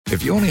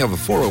If you only have a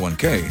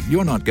 401k,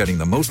 you're not getting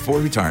the most for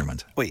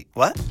retirement. Wait,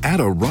 what? Add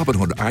a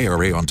Robinhood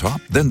IRA on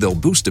top, then they'll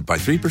boost it by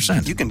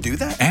 3%. You can do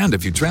that? And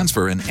if you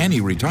transfer in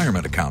any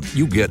retirement account,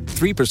 you get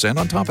 3%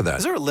 on top of that.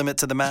 Is there a limit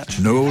to the match?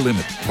 No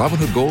limit.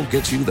 Robinhood Gold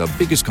gets you the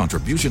biggest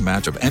contribution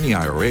match of any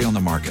IRA on the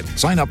market.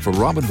 Sign up for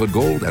Robinhood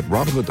Gold at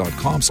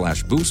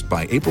Robinhood.com/boost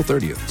by April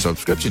 30th.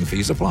 Subscription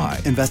fees apply.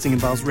 Investing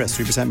involves risk.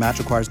 3% match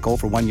requires gold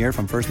for 1 year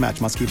from first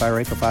match. Must keep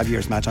IRA for 5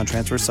 years. Match on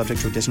transfers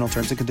subject to additional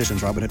terms and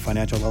conditions. Robinhood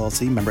Financial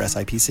LLC, member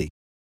SIPC.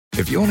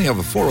 If you only have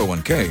a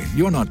 401k,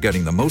 you're not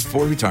getting the most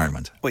for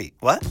retirement. Wait,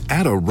 what?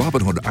 Add a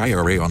Robinhood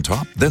IRA on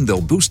top, then they'll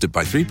boost it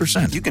by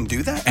 3%. You can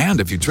do that? And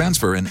if you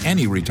transfer in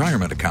any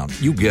retirement account,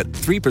 you get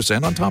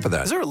 3% on top of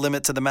that. Is there a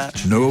limit to the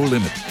match? No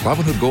limit.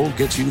 Robinhood Gold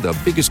gets you the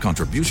biggest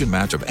contribution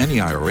match of any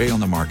IRA on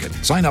the market.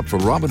 Sign up for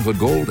Robinhood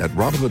Gold at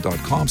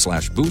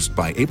Robinhood.com/boost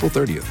by April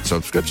 30th.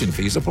 Subscription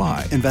fees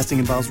apply. Investing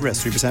involves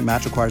risk. 3%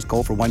 match requires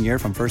gold for 1 year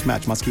from first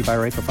match. Must keep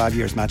IRA for 5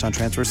 years. Match on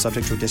transfers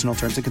subject to additional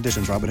terms and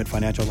conditions. Robinhood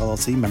Financial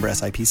LLC, member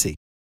SIPC.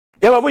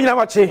 Yeah, we are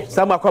watching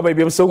some of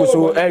baby so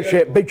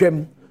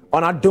bedroom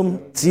on Adom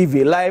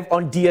TV live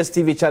on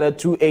DSTV channel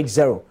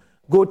 280,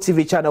 Go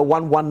TV channel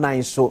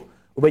 119. So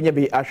when you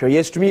be actually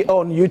yes to me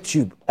on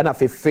YouTube and on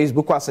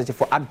Facebook, I search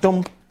for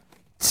Adom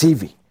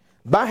TV.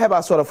 But have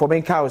a sort of for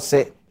me cow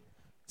say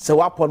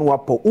wapon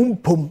wapo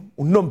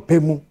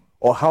unompemu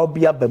or how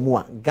be a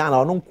bemua Ghana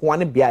or no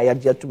kwane bia ya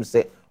to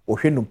say or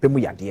numpemu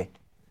yade.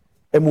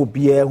 Emu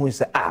bia who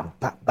say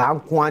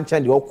ba kwancha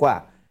the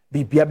okwa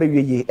bibia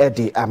be ye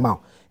edi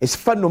amount. It's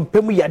fun no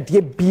pemu ya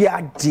de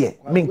bia de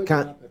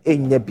menka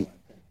enya bi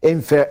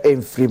enfer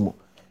enfrimu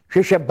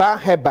hwehwe ba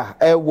heba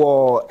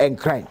ewo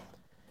enkran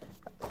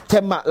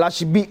tema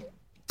lashibi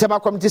tema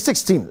committee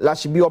 16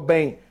 lashibi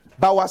oben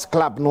Bowers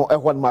Club no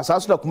ehon ma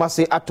saso na kuma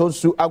se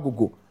atonsu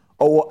agogo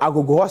owo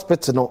agogo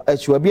hospital no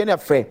ehwe bi na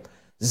frɛ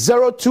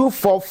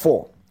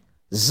 0244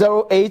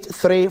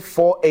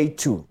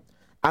 083482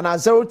 and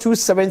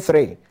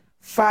 0273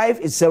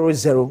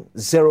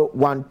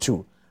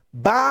 500012.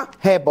 Ba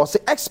Hebos,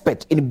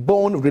 expert in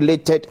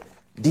bone-related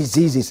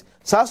diseases.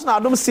 Sasuna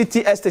Adom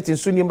City Estate in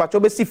Sunim, but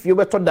obviously if you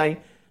were to die,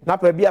 na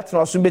pebi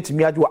atna sumbe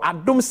timiadu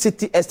Adom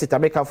City Estate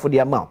America for the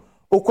amount.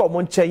 Oko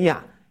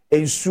monchenya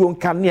ensuon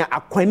kania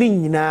akwani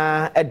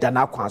nyina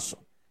edana kwanso.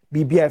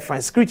 BBI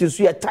fine script is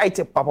here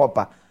tight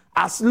papa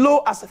as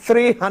low as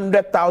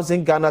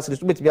 300,000 Ghana cedis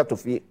sumbe timiatu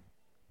fie.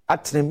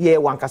 Atnem ye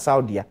wankasa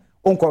odia.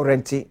 Onko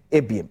renti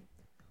ebiem.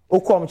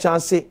 Oko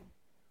omchanse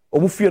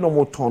omufie no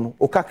motono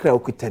okakra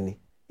okutani.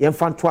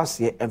 Yemfanto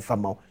ase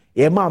emfama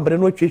ye ma ambre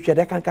no twehwe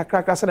de kan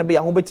kakra se na be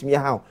ya ho betimi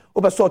ha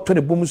obeso oto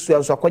ne bom su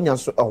enso akwanya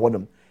nso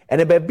ehonum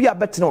ene ba bia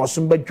betena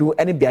osom badwu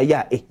ene bia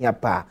ya ehia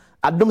pa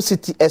Adom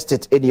City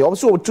Estate eni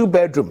also 2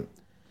 bedroom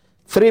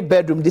 3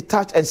 bedroom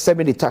detached and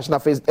semi detached na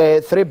face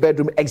 3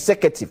 bedroom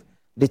executive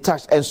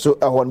detached and so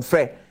ehon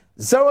frɛ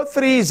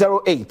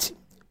 0308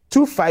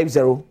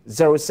 250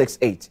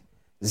 068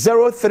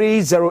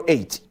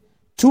 0308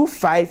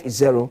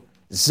 250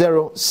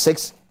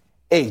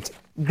 068.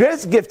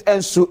 Grace gift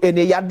and so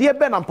any yade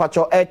ben and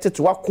pacho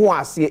to wako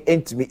ase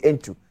entimi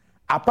entu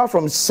apart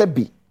from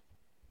sebi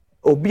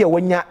obi a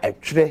wonya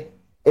etwere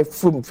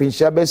efum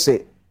finhia be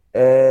se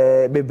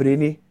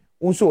bebreni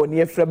unso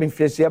oni efra be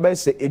finhia be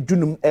se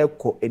edunum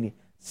eko eni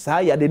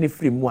saa yade ne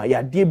free mu a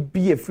yade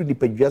bi e free di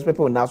paduas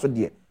pepe na so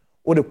de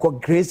o de call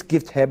Grace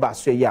gift herba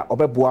so ya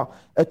obeboa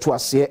eto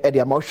ase e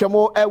de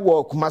amahwemo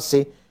ewo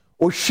Kumase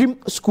Oshim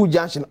School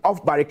Junction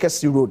off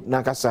Barikesi Road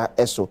Nankasa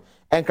eso.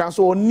 And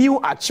also new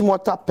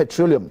Achimota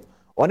Petroleum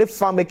on the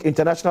Farmic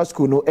International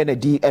School no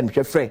ND and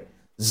Jeffrey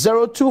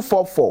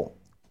 0244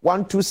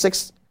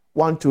 126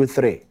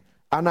 123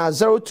 and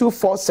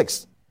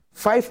 0246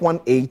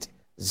 518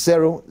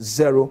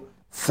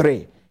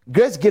 003.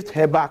 Grace Gift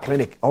Herbal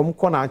Clinic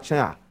kona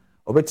cha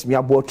obetimi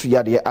abotu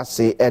yade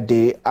ase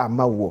ede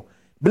amawo.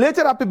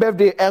 Belated happy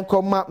birthday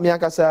enkoma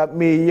miakasa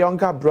me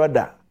younger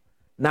brother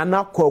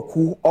Nana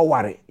Koku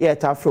Oware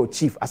yeta fro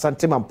Chief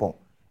Asante Mampong.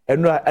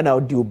 And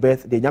I'll do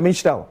birthday.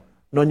 Nyamishrao,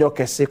 no nyo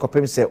kese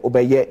kopem se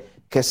obeye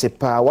kese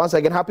pa. Once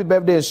again, happy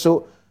birthday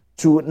so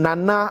to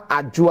Nana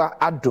Ajua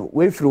Ado.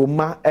 We through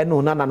ma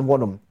eno nana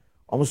nwonom.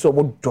 Omso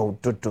mo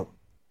do.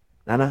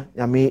 Nana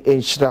nyami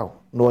enshirao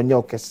no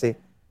nyo kese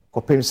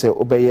kopem se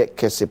obeye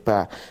kese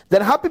pa.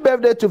 Then happy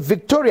birthday to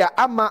Victoria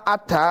Ama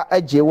Ata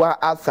Ejewa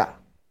Arthur.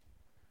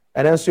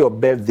 And then so your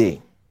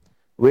birthday.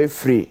 We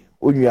free.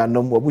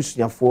 Unuanom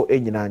obusunyafo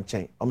enyina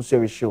nchen. Omso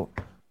we show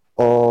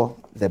all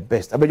the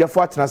best. Abeja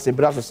fortuna se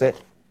braso se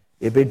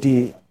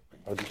ebedi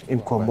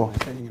inkombo.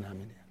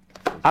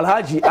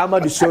 Alhaji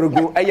Ahmadu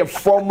Sorogho, a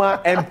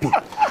former MP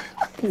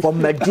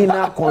from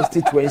Medina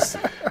constituency.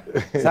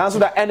 Sounds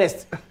that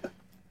Ernest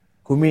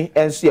Kumi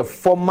and a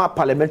former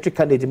parliamentary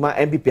candidate ma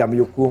MPP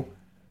Amyoko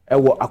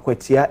ewo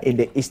Akwatia in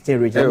the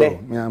Eastern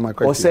region.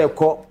 Or say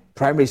ko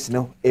primaries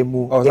no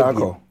emu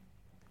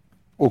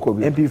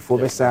MP for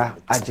Besa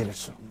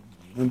Ajeneso.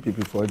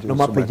 MPP for no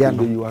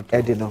mapejano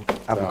edino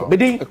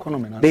bedi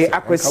the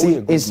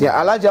accuracy is here.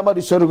 Alhaji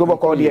Ahmadu Sorogho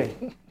ko there.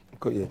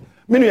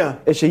 Minua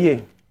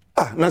ehye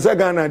na say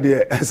Ghana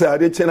there say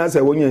ade chena say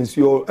wonya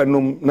nsuo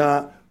enum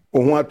na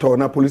ohun ato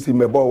na police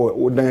mebo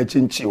wo dan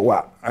chinchi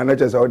wa ana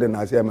che say wo de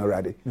na say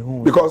emerade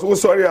because wo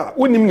sorry a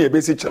wonim na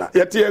ebesi chena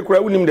yete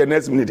ekura wonim the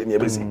next minute na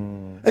ebesi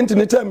enti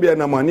ne time bia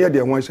na ma ne de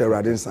ho hye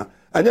rade nsa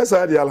anya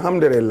say de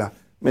alhamdulillah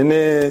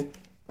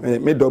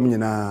me dom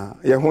nyina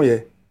ye ho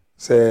ye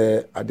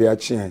say ade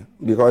achi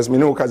because me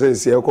no ka say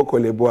say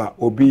kokolebo a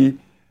obi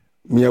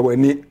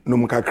miewani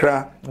num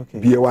kakra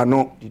biewa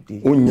no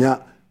onya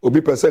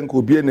obi person ko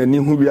obi enani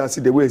hu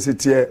wiase the way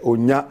sitie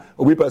onya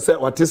obi person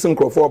watese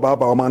nkrofo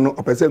baaba o ma no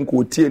person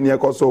ko tie ni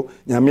ekoso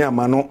nyame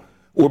ama no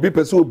obi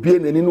person obi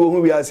enani no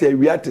hu wiase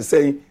awia te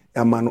sei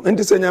ama no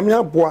enti se nyame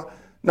aboa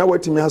na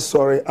watimi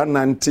asori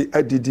ananti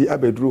adidi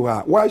abedru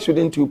ha why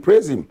shouldn't you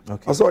praise him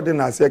also de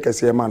na ase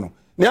kese ma no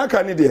ni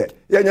aka ni de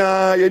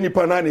yenya ye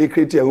nipa na na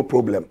create a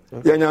problem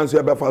yenya nso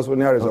e be fa so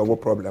na resolve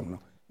problem no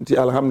nti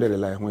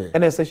alhamdulillah ho ye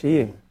ene se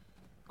hye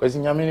kwesi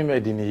nyame ni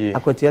medi ni ye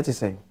akwati ate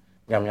sen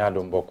nyame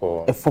adom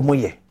boko efomo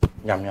ye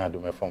nyame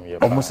adom efom ye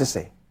omo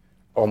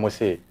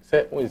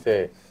se we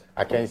say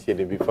I can see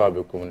the before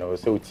bekum na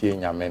so tie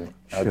nyame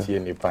na tie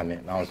nipa ne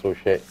na so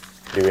hwe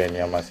de we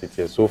niama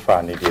city so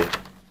far ni de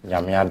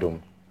nyame adom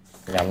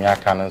nyame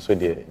aka no so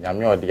de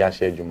nyame odi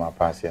ahye adwuma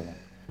paase no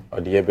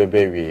odi ye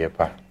bebe wi ye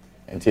pa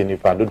enti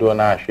nipa dodo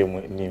na ahwe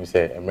mu nim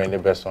se emre ne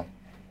beso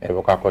na e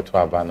beka koto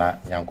aba na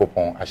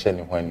nyankopon ahye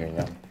ne ho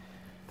anunyam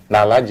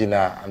na alaji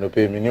na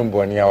anope minim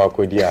boni a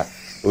wakodi a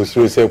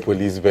osuru say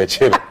police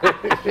betchel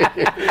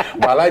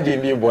malaji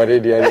ni body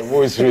there mo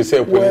osuru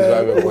say police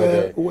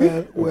be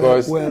body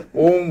because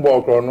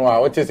umbo krono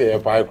a what is a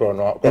five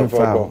krono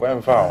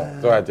confirm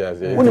so ati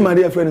say woni my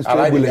dear friend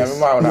stray bullet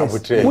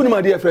woni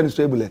my dear friend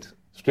stray bullet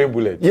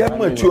yeah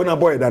matuo na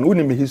boy dan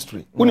woni me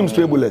history woni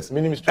stray bullets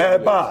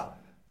ba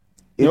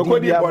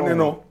yokodi boni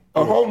no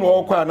ho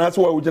no okwa na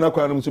so wa ugina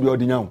kwa no so be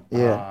odinyawo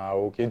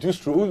okay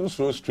just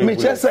stray me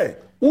che say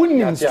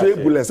unim stray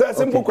bullets. That's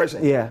a simple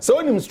question. Yeah.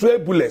 So unim stray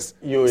bullets.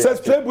 Say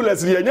stray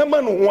bullets. The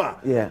nyama no wa.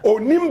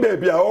 Onim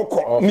baby a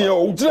oko. Ni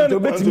o ujina no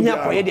beti mi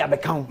akoye de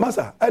abeka.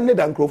 Masa, ene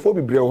da nkrofo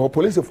bibre ho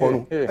police for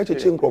no.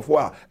 Echeche nkrofo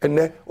a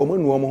ene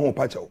omanu omo ho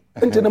pacha o.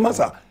 Ente na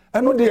masa.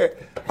 Eno de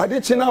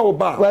ade china o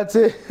ba. What?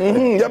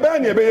 Ya ba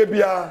na ebe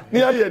bia.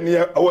 Ni aye ni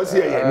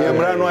awasi aye. Ni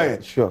mra no aye.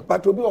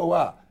 But obi o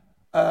wa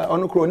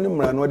ono kro ni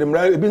mra no de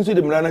mra ebi nso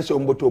de mra na hye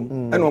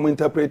ombotom. Ene omo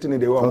interpreting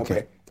the way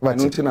okay.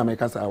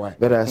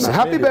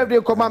 Happy birthday,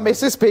 come on,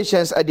 Mrs.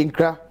 Patience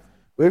Adinkra.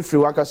 We're free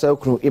Wakasa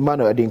Kru,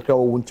 Emmanuel Adinkra,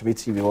 won't to be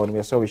TV on.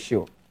 We're so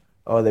sure.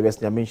 All the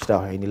best,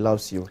 Yaminsta, and he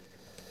loves you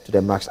to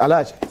the max.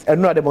 Alaj,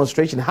 another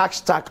demonstration,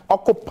 hashtag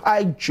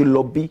Occupy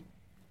Julobi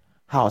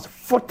House.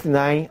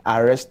 49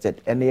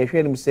 arrested, and they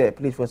hear him say,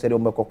 please, for said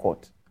Omeko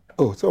court.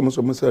 Oh, so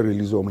almost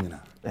release Omina.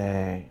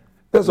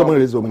 That's a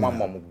release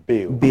Omina.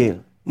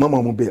 Bail.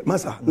 Mama bail.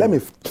 Masa, let me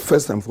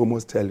first and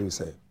foremost tell you,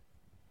 say.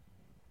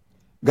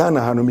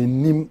 Ghana hanomi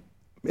nim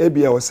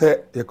maybe I was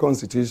say the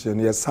constitution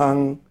ye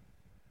sang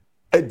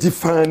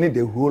defining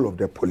the role of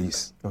the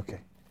police. Okay.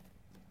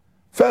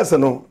 First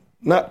no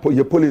na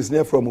your police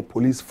near from a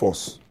police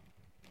force.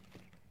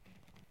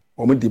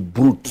 Omo the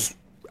brute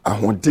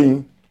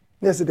ahondin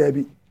yes there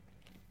be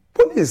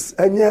police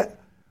anya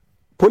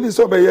police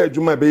obeye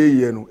adwuma be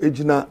ye no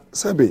ejina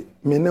sabe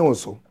me ne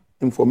so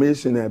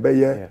information e be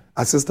ye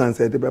assistance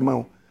e de be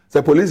ma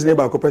say police ne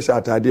ba ko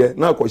pesha atade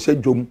na akọ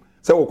dwom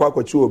say wo kwa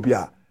akọ obi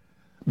a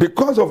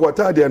because of what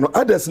I did, no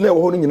others never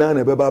holding in an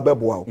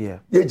bebo.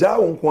 Ye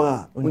jaw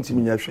kwa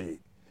untimi nyahwe.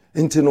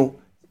 Nti no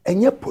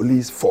enye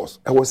police force.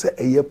 I was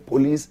say a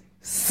police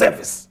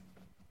service.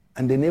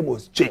 And the name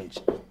was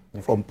changed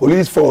from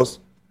police force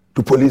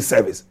to police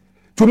service.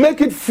 To make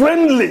it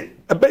friendly.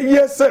 Ebe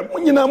yes,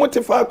 when you na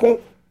motifa kon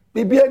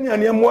bibia ni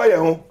anemwa ye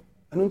ho.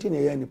 Anu nti na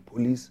ye ni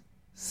police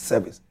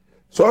service.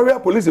 So area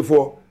police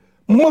for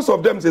most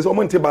of them says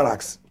omonti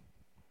barracks.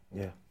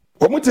 Yeah.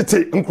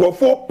 Omutete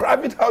nkrofo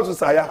private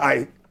houses are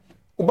high.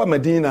 Uba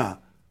Medina,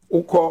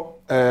 uko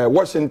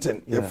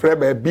Washington, yeah.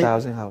 Frebe B.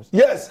 Housing house.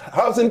 Yes,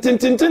 housing tin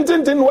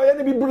why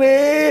any be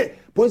bre.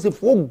 Police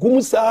for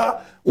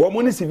gumsa,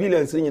 wamoni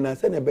civilians in and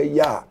send a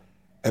ya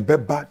a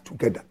beba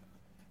together.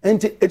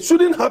 And it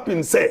shouldn't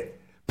happen, say,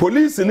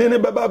 police in any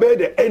baba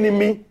the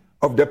enemy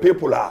of the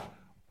people are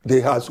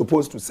they are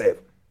supposed to serve.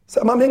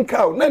 Samamen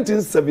Cow,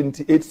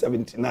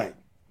 1978-79.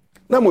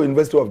 Namo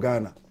University of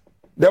Ghana.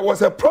 There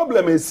was a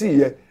problem I see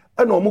here.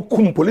 And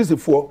omukum police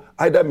for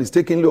either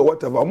mistakenly or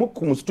whatever.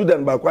 Omukum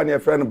student by one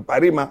friend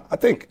Barima, I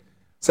think.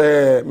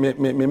 Say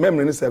me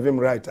memory is serving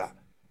writer.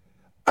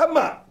 I'm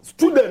a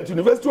student,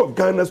 University of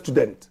Ghana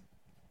student.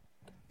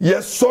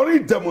 Yes, sorry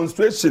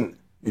demonstration.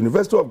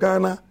 University of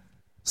Ghana,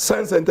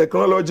 Science and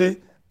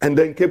Technology, and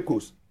then Cape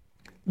Coast.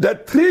 The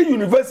three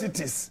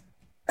universities,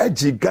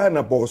 Eji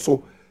Ghana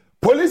Boso,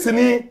 police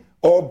ni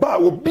or ba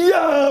will be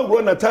a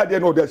run a tide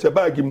and or the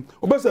Shabagim,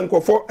 Obasan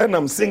Kofo, and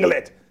I'm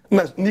singlet,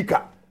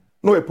 Nika.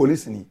 No a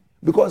police ni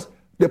because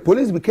the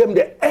police became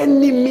the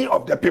enemy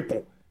of the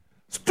people.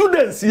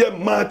 Students here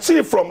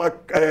marching from a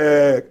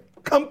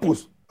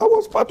campus. I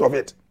was part of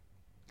it.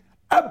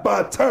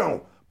 About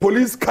town,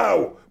 police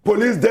car,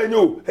 police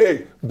Daniel,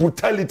 hey,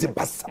 brutality,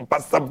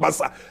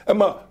 basa.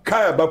 Emma,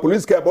 car, but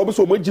police car, but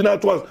also marginal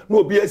to us,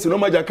 no BS, no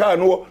major car,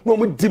 no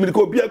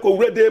Dimiko, Biako,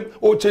 red them,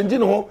 or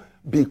changing home,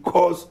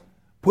 because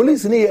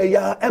police near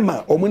ya,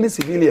 Emma, or many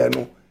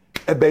civilian,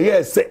 a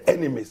bear say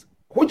enemies,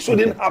 which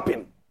shouldn't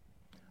happen.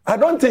 I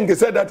don't think he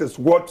said that is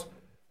what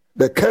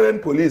the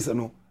current police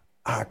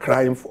are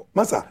crying for.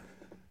 Masa,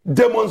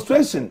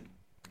 demonstration,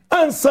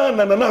 and son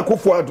and Nana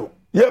Kufuado,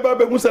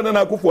 Yababe Musa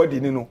Nana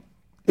Kufuadi,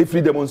 if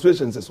free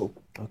demonstrations is so.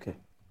 Okay.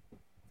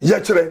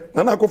 Yachere,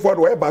 Nana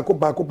Kufuado,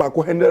 Bako,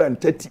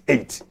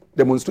 138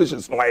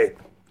 demonstrations.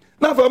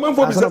 Now, for a man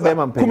for me,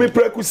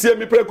 preku, see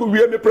me, preku,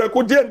 we me,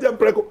 preku, dear,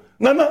 preku,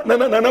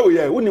 Nana, we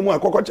are only more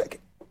cocoa check.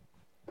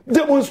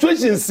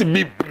 Demonstrations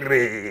be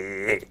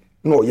brave.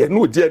 No, yeah,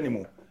 no, dear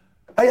anymore.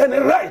 I have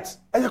a right,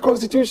 I have a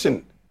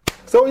constitution.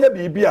 So, yeah,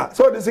 be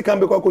so this can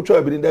be called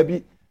control, but there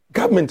be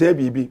government,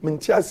 be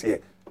Mintias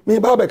me,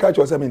 Baba catch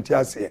was a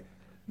Mintias.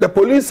 The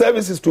police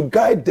service is to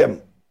guide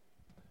them.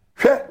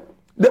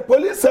 The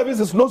police service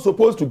is not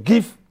supposed to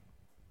give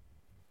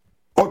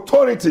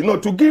authority, no,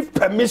 to give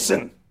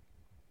permission.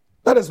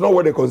 That is not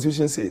what the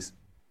constitution says.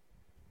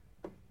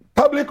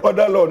 Public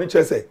order law,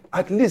 nature say,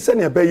 at least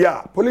send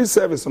a police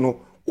service,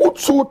 no,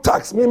 who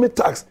tax, me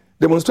tax,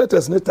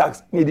 demonstrators need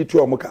tax, need it to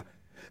Omoka.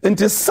 And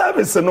the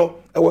service, no,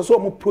 I was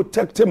almost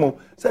protecting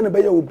send a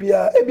beya will be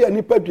a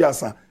nipa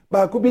piasa,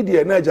 but I could be the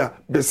energy,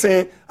 the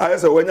same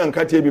as a when young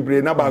Katia be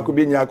brain, about could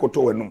be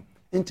Yakoto,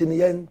 into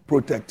the end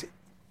protected.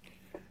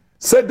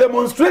 Said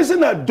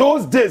demonstration at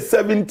those days,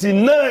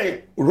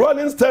 79,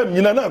 Rollins time,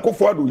 Yinana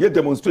Kofuadu, ye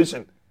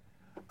demonstration.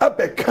 Up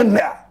a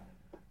canna.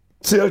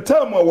 Till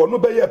time I will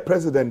not be a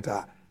president,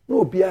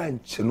 no be a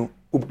chino,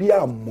 be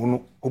a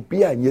mono,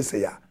 be a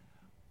yesaya.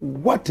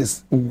 What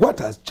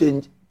has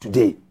changed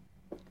today?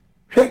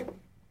 Hey,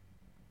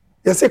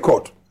 yes, a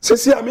court.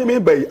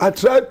 I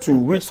tried to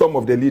reach some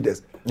of the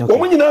leaders. Okay.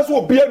 When you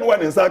also be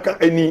anyone in Saka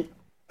any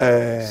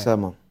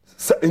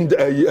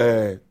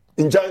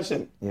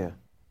injunction. Yeah.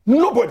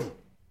 Nobody.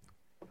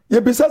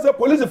 You besides the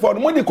police for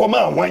money come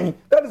out. Why?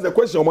 That is the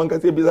question one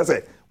can say.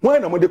 Besides, why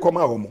no money come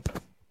out?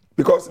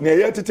 Because near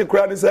yet to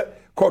crown is a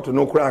court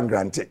no crown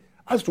granted.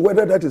 As to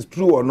whether that is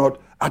true or not,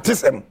 at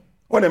this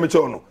when I'm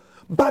no.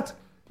 But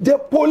the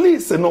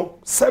police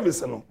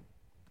service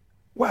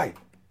why?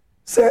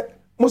 Say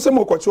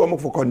Musemo Kochuomo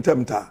for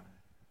contempt.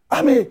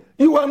 I mean,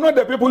 you are not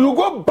the people. You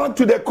go back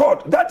to the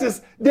court. That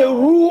is the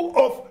rule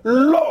of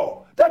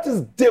law. That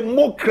is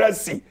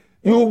democracy.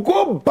 You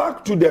go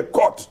back to the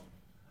court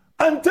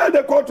and tell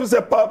the court to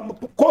say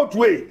court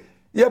way.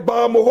 Ye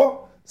ba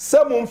mo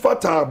some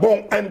fata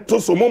bon and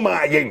to so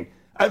mama yen.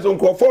 As on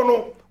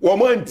kofono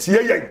woman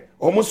tie yen.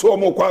 Omo so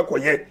mo kwa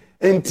koye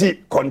enti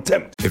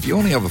contempt. If you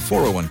only have a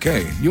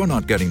 401k, you're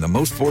not getting the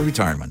most for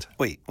retirement.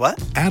 Wait, what?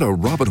 Add a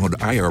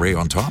Robinhood IRA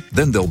on top,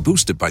 then they'll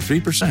boost it by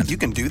 3%. You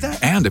can do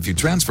that? And if you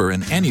transfer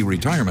in any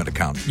retirement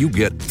account, you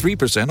get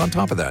 3% on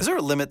top of that. Is there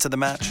a limit to the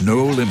match?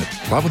 No limit.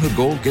 Robinhood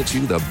Gold gets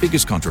you the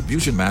biggest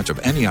contribution match of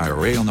any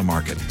IRA on the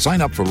market. Sign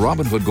up for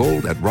Robinhood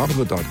Gold at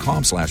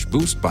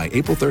Robinhood.com/boost by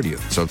April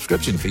 30th.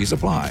 Subscription fees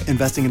apply.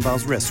 Investing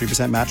involves risk.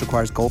 3% match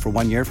requires gold for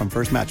 1 year from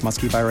first match. Must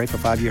keep IRA for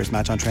 5 years.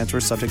 Match on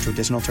transfers subject to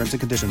additional terms and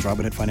conditions.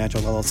 Robinhood Financial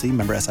LLC,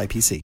 member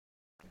SIPC.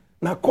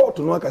 Na court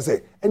no aka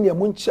say ene ya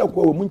munchi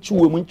akwa we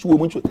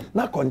munchi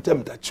na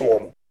contempt a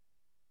chom.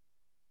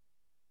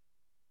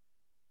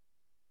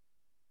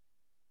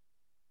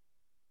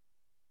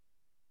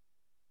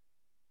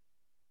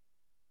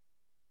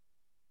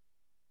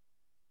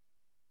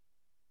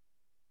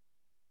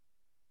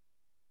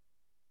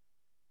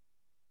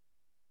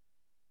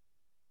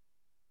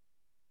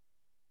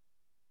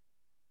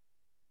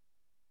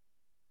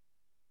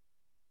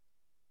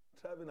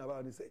 Traveling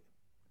about and say,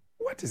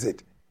 what is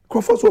it?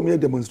 Crawford's home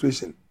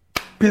demonstration,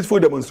 peaceful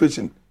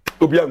demonstration.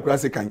 Obian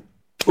Krasikan,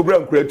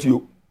 Obian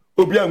Kratio,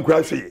 Obian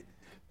Krashi.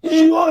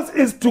 Yours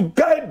is to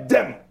guide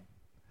them.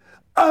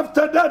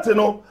 After that,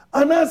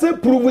 and I say,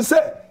 prove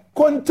say,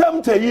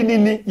 contempt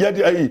yini,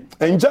 yadi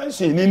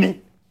injunction yini.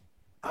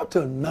 Up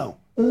now,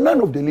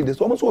 none of the leaders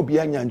almost will be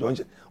an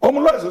injunction.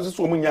 Almost also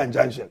so many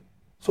injunction.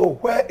 So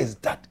where is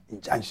that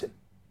injunction?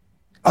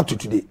 Up to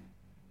today.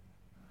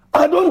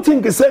 I don't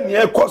think it's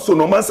any question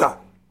no massa.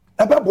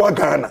 About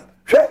Ghana.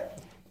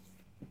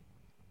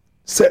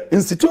 Say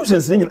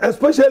institutions,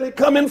 especially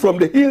coming from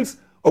the heels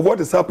of what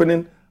is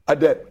happening at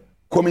the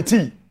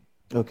committee.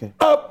 Okay.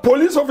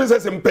 Police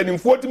officers in Penning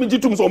 40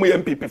 minutes to some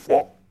MPP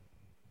for.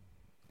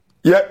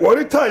 Yeah, we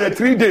retire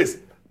 3 days.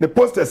 The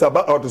posters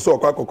about how to so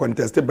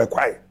contested by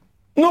quiet.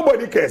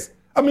 Nobody cares.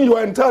 I mean, you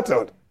are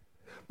entitled.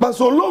 But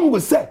so long we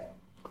say,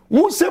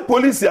 who say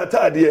police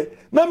attack there?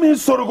 Na me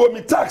Sorogho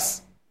me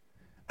tax.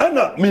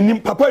 Ana me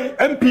papa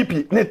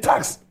MPP ne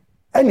tax.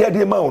 And you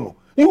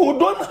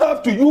don't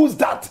have to use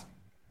that.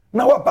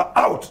 Now about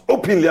out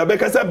openly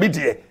abekasa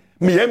bidie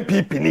me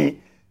MPP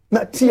ni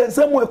na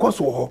tiensem we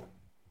koso ho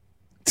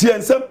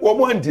tiensem wo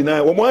mo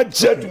andina wo mo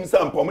agye tum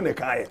sam pom ne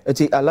kai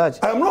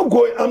I'm not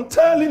going. I'm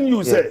telling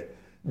you say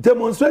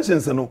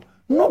demonstrations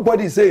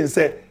nobody saying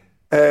say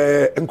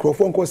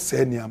nkrofo nko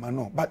say niama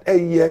no but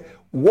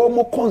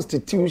one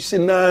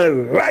constitutional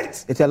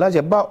rights. It's alleged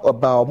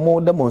about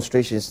more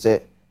demonstrations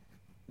that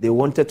they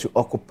wanted to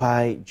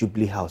occupy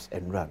Jubilee House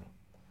and run.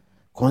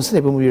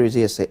 Consider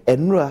when say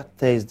Enra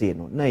Thursday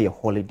no na your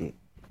holiday.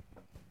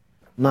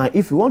 Now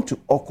if you want to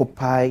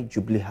occupy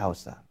Jubilee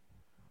House,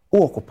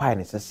 who occupy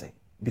necessary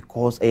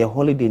because a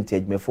holiday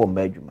intage me for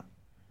medjuma.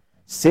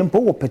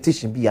 Simple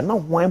petition be na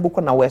why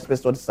book na we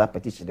expect this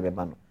petition the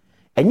man.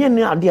 Enye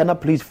ni ade na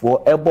please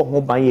for ebo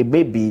ho ban ye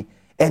baby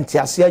enti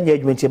ase anya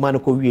adwuma man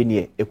ko wie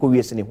ne e ko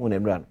wie se ne hu na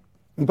mra no.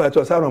 Mpa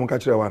to sa ram ka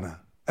kire wana.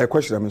 I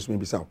question am so me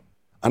bisa.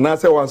 And I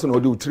say once no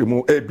do three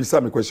mo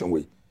bisa me question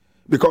way.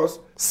 Because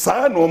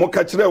sa no mo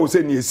ka kire wo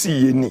se ne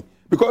esi ye ni.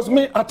 Because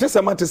me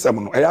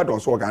atesem no e adon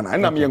so Ghana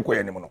na me enko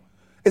ye ne mo no.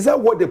 Is that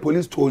what the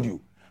police told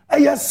you?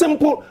 It's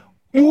simple.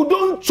 You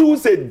don't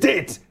choose a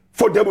date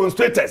for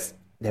demonstrators.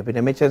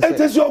 It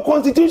is your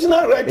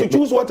constitutional right to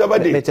choose whatever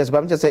day.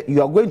 I'm just saying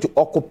you are going to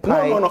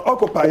occupy. No,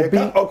 occupy. You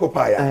can't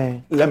occupy.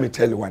 Let me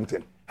tell you one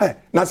thing. Hey,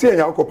 now see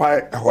you occupy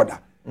a order.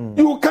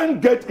 You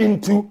can't get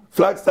into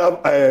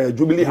Flagstaff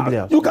Jubilee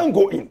House. You can't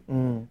go in.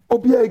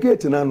 Obia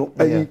gate na no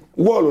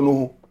wall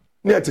no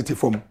near titi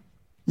form.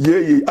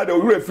 Ye ada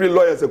we free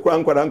lawyers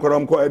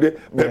kwara ko ede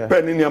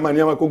pen ni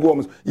amaniama ko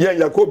go ye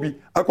Yakobi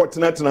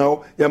akotena tena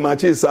ho ye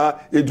machi sa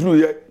eduru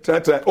ye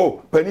tra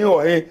oh pani o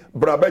he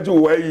brabaji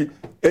wo yi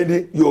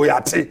edi yo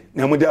yate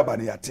na mo de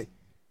abade yate.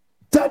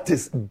 That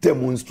is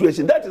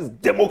demonstration, that is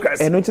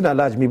democracy. And nothing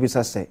large me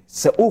bisa say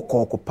o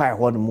ko occupy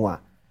ho no mu a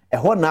e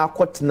ho na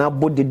akotena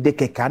body de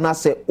keka na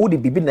say o de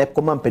bibi na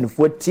command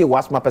penfo tie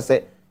wasma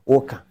pese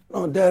o ka.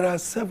 No, there are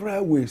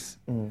several ways.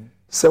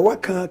 Say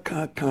what can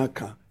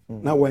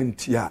na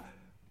wantia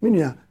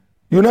minia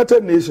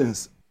United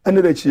Nations and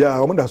the chia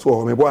omo so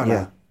o me bo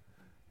ana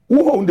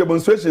wo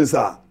demonstrations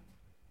are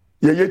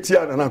ye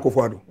tia na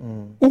akofado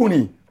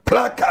uni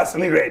placards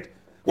ni red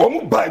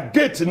omo by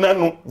gate na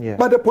no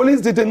but the police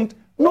didn't.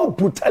 No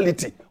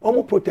brutality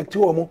omo protect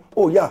omo.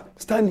 Oh yeah,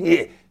 stand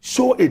here,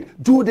 show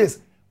it, do this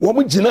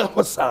omo jina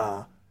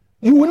hosa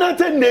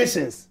United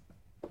Nations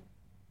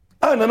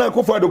na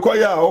akofado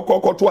koya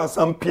okokoto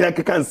asampia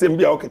keka nsem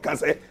bia okeka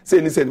say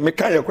ni say me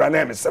kan ye kra na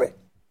emesere.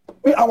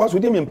 I was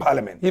with him in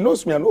Parliament. He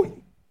knows me, I know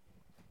him.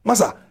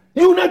 Masa,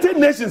 United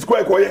Nations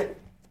what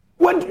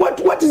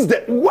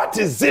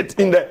is it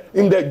in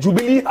the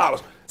Jubilee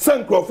House?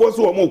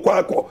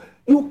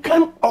 You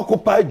can't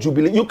occupy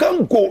Jubilee. You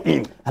can't go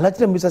in. I like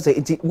them say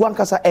it one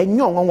kasa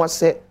enyo one was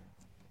say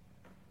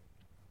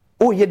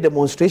oh ye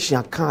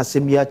demonstration can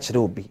say me actually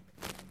obi.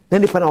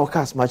 Then the panel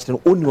cast match then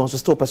only wants to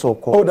stop us all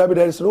call. Oh,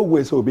 there is no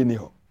way so be near.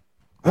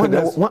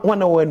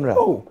 One hour.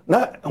 Oh,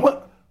 now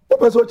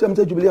person cham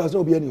say Jubilee House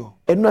no be any ho.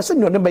 And no say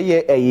no be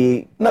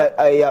ye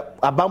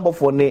abambo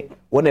for ne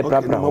one a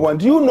proper.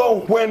 Do you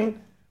know when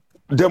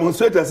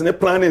demonstrators ne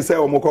planning say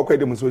omokokwe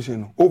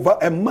demonstration over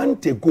a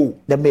month ago?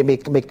 Then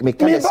make specific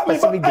date.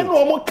 I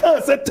know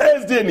can say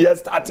Thursday and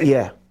starting.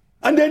 Yeah.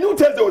 And they knew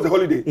Thursday was a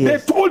holiday.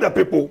 Yes. They told the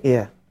people.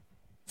 Yeah.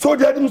 So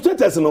the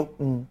demonstrators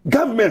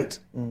government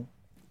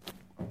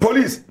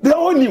police they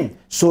all knew.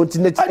 So was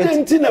say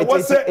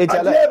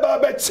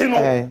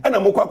and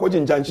amokwa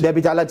jinjanchi. There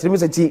be ala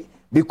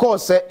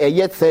because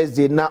a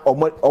Thursday now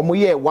omo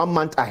year 1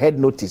 month ahead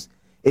notice.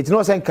 It's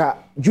not saying ka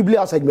Jubilee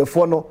outside me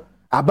for no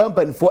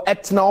abampen for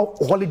eternal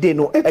holiday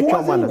no. It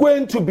wasn't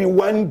going to be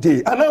one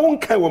day, and I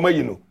won't care what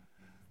you know.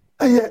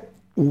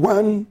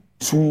 1,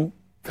 2,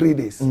 3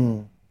 days.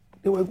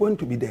 They were going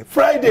to be there.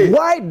 Friday.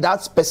 Why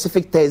that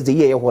specific Thursday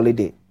year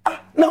holiday?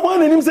 Now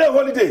one and him say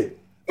holiday.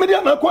 Why is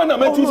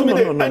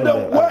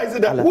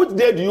it that? Which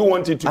day do you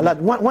want it to be?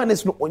 One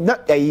is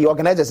not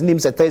organizers name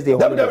say Thursday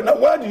holiday. Now,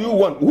 why do you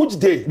want? Which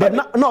day? But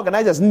no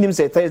organizers name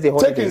say Thursday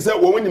holiday. Take it say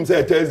when him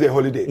say Thursday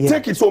holiday. Yeah.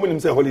 Take it so when him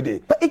say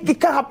holiday. But it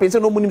can't happen. So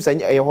no one say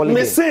a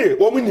holiday. They say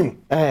when him.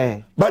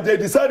 But they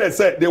decided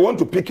say they want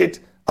to pick it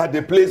at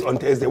the place on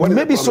Thursday. What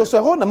maybe so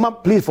hold the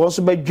map please for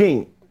also by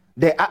Jane.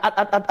 The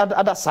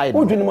other side.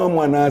 What do you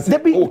want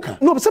to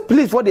no, but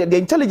please for the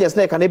intelligence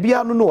there can be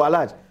no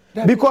alert.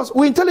 Because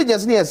we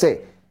intelligence near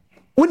say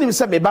when him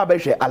say me baba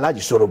hwe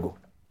Alhaji Sorogho.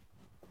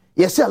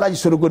 Yes, Alhaji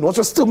Sorogho no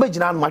so still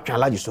imagine an match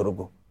Alhaji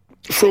Sorogho.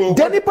 So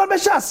then the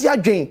permission see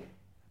adwen.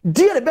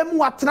 Dear be mu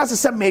atena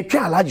se me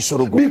twa Alhaji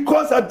Sorogho.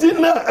 Because I did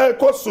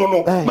not so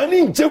no.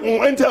 Mani nje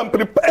hu enter and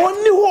prepare.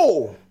 Only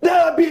ho.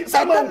 There be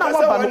someone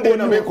one day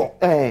na me ko.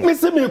 Me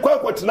say me kwa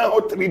kwatena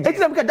ho 3 days.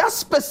 Because that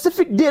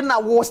specific day na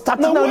was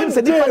starting now him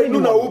say different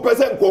no who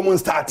person come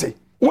start.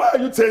 Why are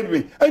you telling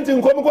me?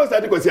 Enti come go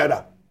start ko si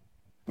ada.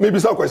 Maybe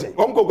some question.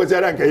 Go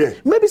question here.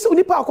 Maybe so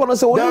nipa akono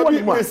say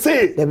only one.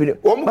 Say. Go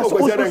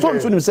question here.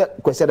 Some say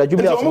question that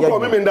Jubilee House.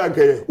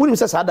 When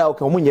say sada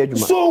okay omunye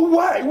adwuma. So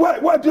why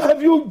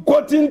have you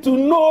gotten to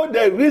know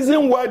the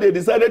reason why they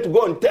decided to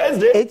go on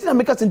Thursday? It's not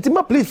because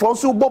intima please for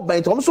so bob by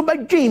it. So by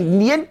dream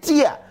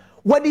nientia.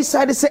 What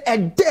decided say a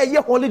day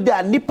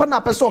holiday nipa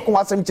na person ko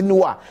asem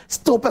tinuwa.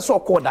 Still person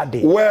ko that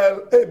day.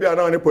 Well, e bia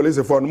na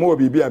police for no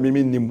bibi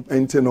amimi nim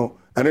enti no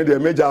and the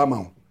major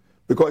amount.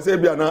 because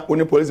ebiana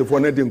only police for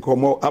na din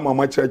komo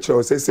ama church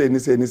say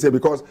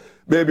because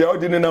baby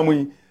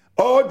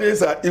all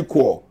days are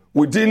equal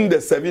within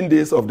the 7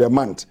 days of the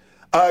month.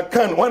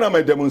 When I'm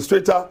a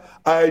demonstrator,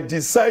 I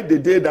decide the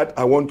day that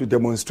I want to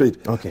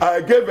demonstrate. Okay.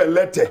 I gave a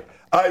letter.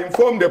 I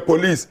informed the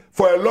police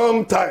for a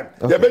long time.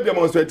 They be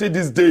demonstrated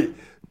this day.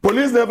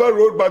 Police never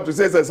wrote back to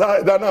say,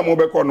 "Dana mo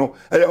be kono,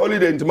 a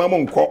holiday in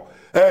Mamon ko."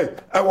 Hey,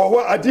 I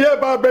was adia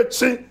ba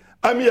bechi.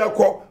 Ami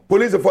yakọ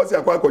police force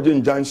yakọ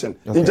injunction.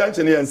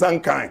 Injunction here in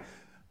Sankai.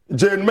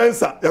 Jane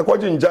Mensa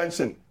yakọ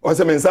injunction. Was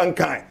a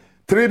Mensankai.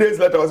 3 days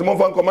later, was a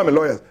month from my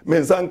lawyers.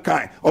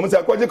 Mensankai. Almost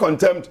yakọ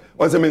contempt.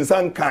 Was a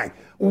Mensankai.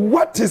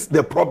 What is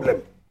the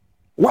problem?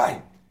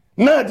 Why?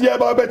 Na dia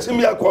ba bechi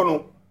mi yakọ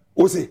no.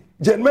 Osi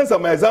Jane Mensa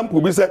my example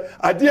be say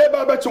adia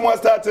ba bechi mo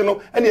start no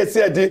and you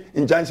say di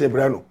injunction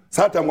brano.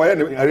 Satan why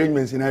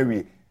arrangements in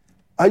area.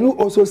 Are you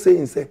also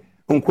saying say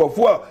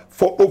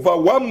for over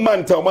 1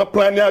 month, I'm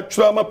planning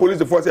trauma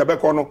police force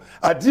yabekono.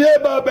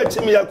 Adieba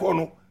bechimi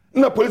yakono.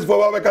 Na police for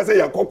wa ka say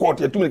yakokot,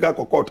 ya tumika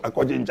kokot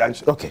akọje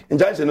injunction. Okay.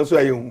 Injunction no so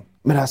ayi.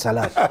 Mira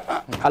Salah.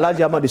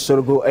 Alhaji Amadi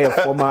Sorogho, a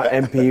former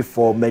MP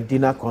for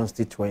Medina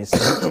constituency.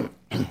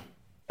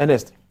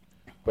 Ernest.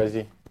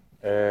 Kwesi,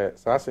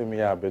 sase mi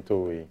ya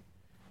beto we.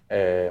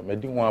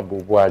 Medinwa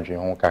abubu adwen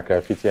ho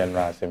kakra fiti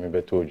enra asemi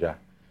beto oja.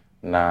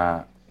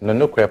 Na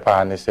no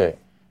kwepa ne say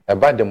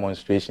about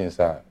demonstrations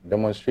are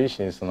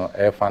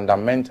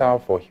fundamental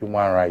for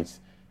human rights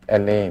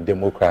and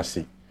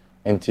democracy.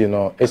 And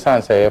it's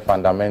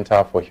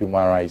fundamental for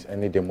human rights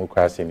and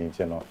democracy.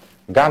 And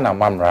Ghana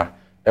Mamra,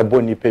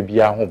 Ebony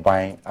Pebia who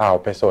buying our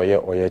person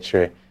or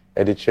chair,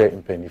 chair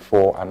in penny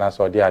 4, and that's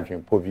what they are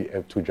doing Povi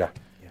Tuja.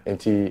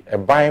 And a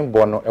buying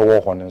bono a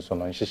war on and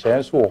so on. She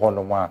shares who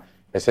honoma,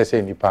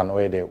 SSA Nipan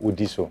or the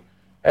Udiso.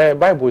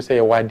 Bible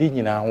say, why did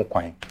you know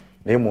quine?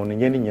 Nemo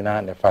ni yeni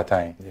nyina na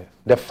fatine.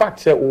 The fact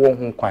say wo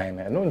ho kwan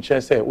na no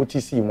nche say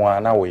OTC mo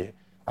ana we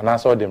ana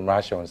so dem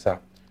ration sa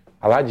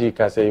alaji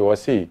ka say you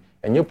say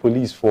enye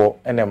police for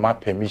enema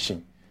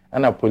permission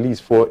ana police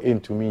for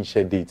into me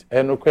share date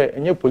eno kre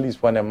enye police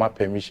for enema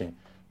permission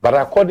but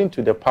according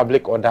to the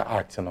Public Order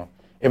Act no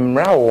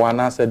emra wo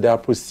ana say there are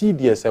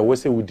procedures we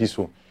say we this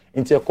so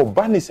nti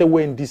ekobani say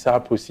when these are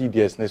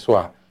procedures ne so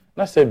a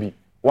na say bi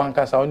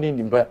wankasa oni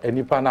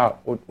nipa na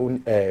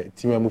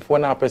timamufo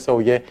na pesa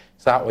oye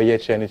sa oye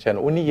chene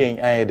oni yen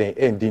ayeden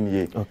endin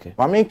ye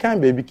ma men kan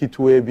baby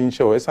kitwe bi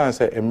nche esan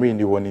say emri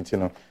ni woni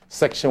no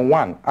section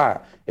 1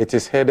 it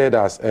is headed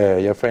as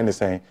your friend is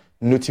saying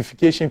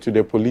notification to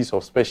the police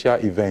of special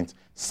events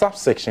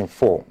subsection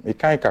 4 me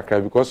kan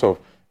kakra because of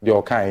the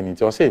okan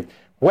it or say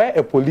where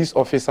a police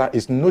officer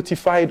is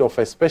notified of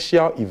a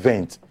special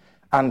event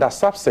under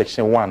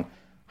subsection 1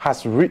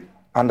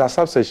 under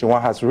subsection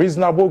 1 has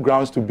reasonable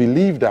grounds to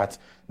believe that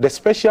the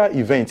special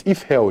event,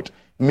 if held,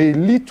 may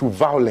lead to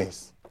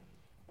violence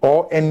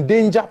or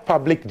endanger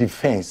public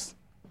defense,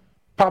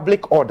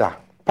 public order,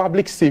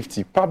 public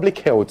safety, public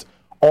health,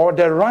 or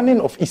the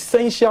running of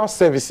essential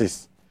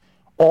services,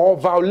 or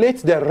violate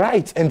the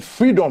rights and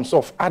freedoms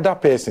of other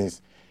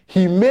persons,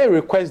 he may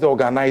request the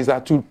organizer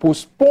to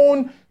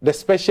postpone the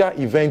special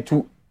event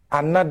to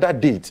another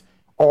date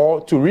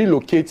or to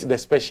relocate the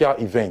special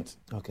event.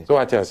 Okay. So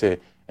what I say,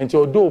 and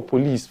although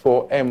police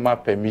for Emma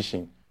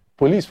permission,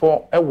 police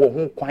for a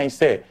wo kwan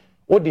say,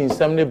 what the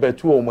insomnia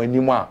betu o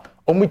manima,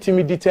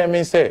 omutimi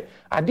determine say,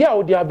 adia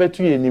odi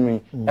abetu enimi,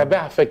 ebe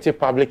affect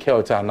public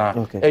health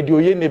ana, edi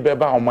oye ne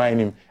beba o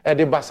minim,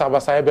 edi basa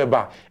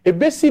ebeba,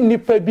 ebesi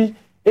nipa bi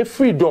a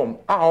freedom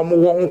a omo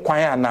wo kwan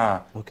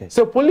ana.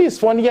 So police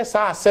for yes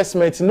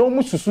assessment no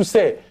mususu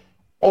say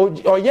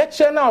oye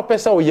che na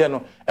opesa oye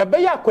no,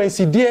 ebe ya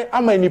kwansidie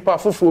ama nipa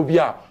fofo bi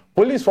a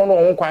police for no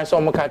wo kwan so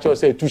omo ka che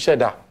say tu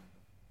sheda.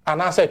 And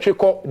I say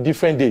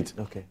different date.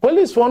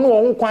 Police for no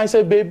one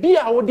say baby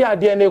a wo dia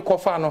de na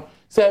kofa no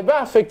say be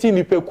affecting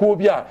nipekuo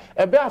bi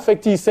a be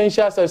affecting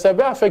essential service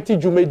be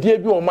affecting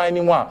dwumadie bi o man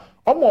ni mu a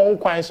omo won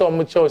kwan say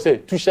omo che say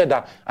tu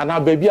sheda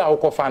and baby a wo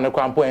kofa no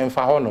kwampo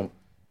emfa honom.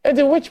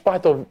 And which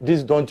part of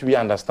this don't we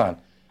understand?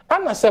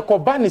 And I say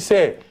kobani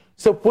say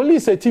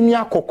police etimi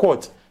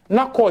akokot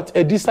na court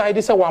e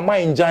decide say wa ma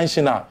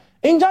injunction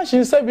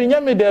say bi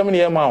nyame dem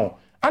ne ma o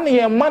and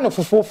ye man of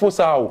fofo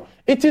sao.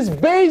 It is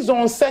based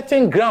on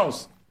certain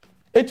grounds.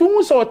 It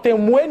won't sort of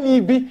when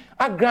he be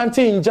a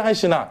granting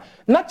injunction.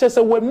 Not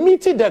just we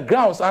meeting the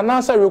grounds and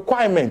answer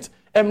requirement.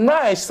 And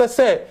now I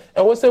say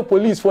I was a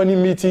police for any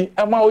meeting.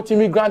 And my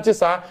ultimate granted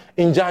sa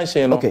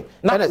injunction. Okay.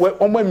 Not we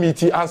only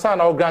meeting and say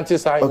now granted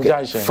sa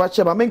injunction.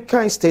 Facha, I mean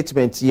kind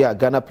statement here.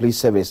 Ghana Police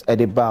Service at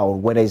the bar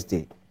on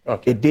Wednesday,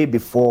 a day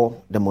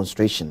before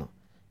demonstration.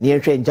 Near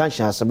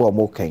injunction has about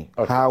okay.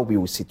 How we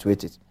will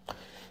situate it.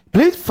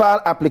 Please file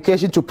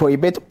application to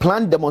prohibit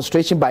planned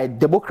demonstration by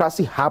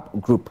Democracy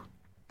Hub Group.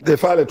 They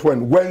filed it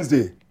when?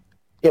 Wednesday.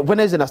 Yeah,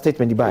 Wednesday in a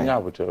statement.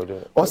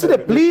 Also, the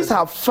police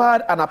have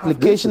filed an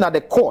application at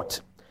the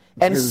court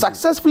and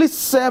successfully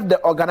served the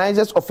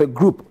organizers of a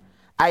group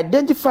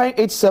identifying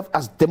itself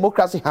as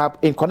Democracy Hub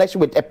in connection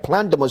with a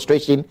planned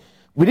demonstration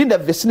within the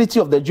vicinity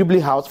of the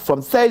Jubilee House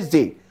from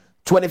Thursday,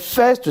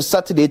 21st to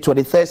Saturday,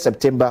 23rd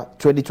September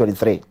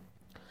 2023.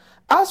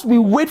 As we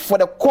wait for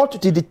the court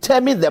to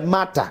determine the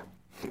matter,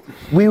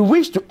 we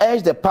wish to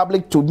urge the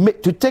public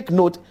to take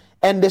note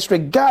and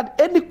disregard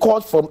any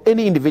calls from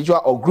any individual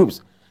or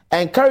groups,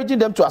 encouraging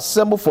them to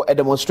assemble for a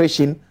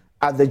demonstration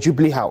at the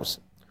Jubilee House.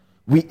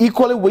 We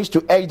equally wish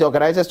to urge the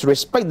organizers to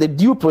respect the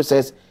due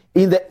process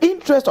in the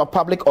interest of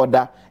public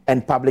order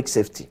and public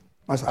safety.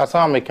 No.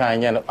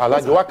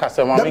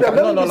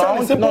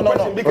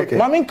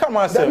 Mami, come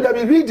on, sir.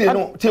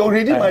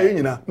 Reading my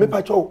enina. Me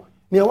pacho.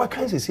 Near what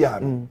kinds of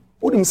here?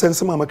 Wouldn't send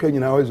some Mama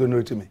Kenya always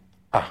on to me.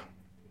 Ah.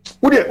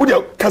 Would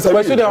you Casa?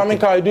 What should I mean?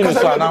 Can I do this?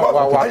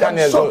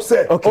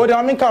 Oh, the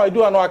I mean, can I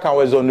do an work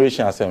with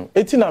exoneration?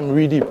 It's I'm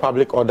reading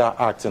Public Order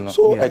Act,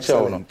 so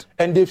excellent.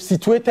 And they've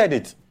situated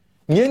it.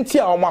 Nienti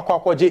a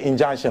omakwakoje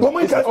injunction.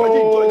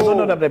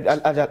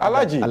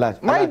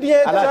 Alaji. My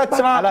dear,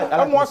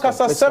 I'm working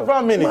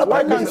several minutes.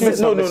 Why can't you?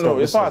 No,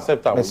 it's not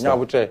acceptable.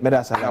 Nyabute.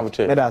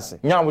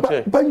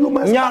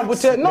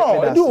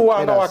 No, do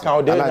one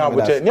account there.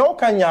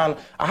 Nyabute.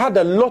 I had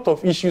a lot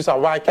of issues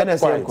around.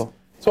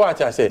 So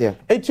what I said,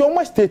 it's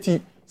almost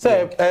 30.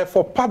 Say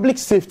for public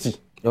safety.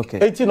 Okay.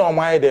 18 on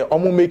my day,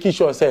 I'm making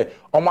sure say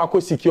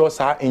omako secure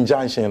sa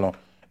injunction.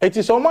 It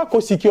is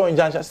omako secure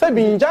injunction. Say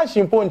be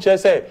injunction ponche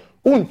say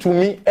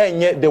untumi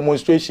enye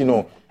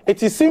demonstration.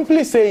 It is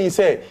simply saying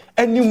say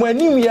anyone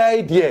we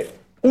idea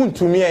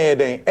untumi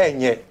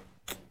enye.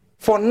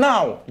 For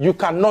now, you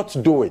cannot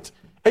do it.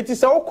 It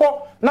is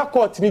oko na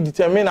court ni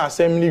determine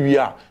assembly we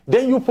are.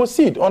 Then you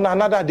proceed on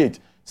another date.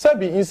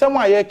 Sabi in some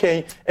way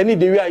can any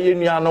day we are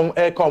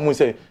nuanom come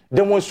say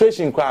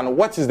demonstration crown.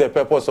 What is the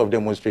purpose of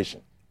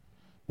demonstration?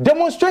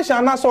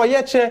 Demonstration and so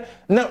yeche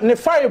ne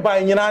fire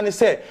by nyina ne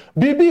say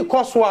bibi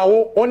koso a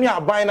wo oni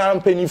aban na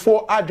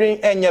mpanifo adwen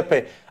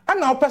enyepe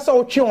ana opesa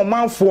o twe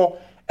omanfo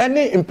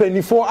ene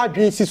mpanifo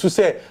adwen si so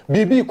say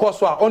bibi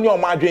koso a oni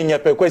omadwen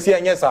enyepe kwesi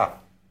enyesa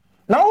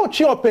na o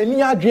twe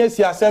opani adwen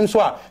si asem so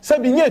a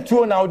sabi nye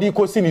tuo na odi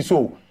kosi ni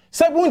so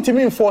sabi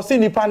untimi enforce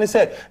nipa ne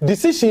say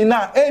decision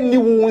na eni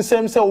wo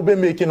nsem say obe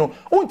make no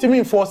untimi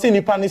enforce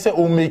nipa ne say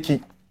o make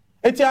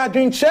eti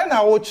adwen che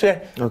na wo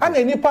che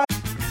ana nipa.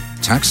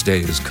 Tax day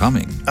is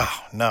coming.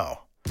 Oh, no.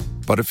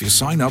 But if you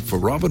sign up for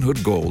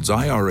Robinhood Gold's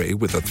IRA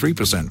with a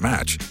 3%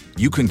 match,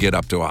 you can get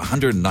up to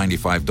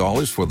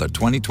 $195 for the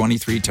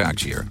 2023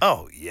 tax year.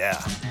 Oh, yeah.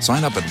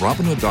 Sign up at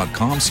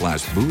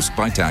Robinhood.com/boost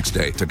by tax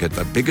day to get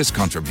the biggest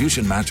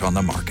contribution match on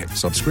the market.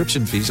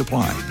 Subscription fees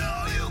apply.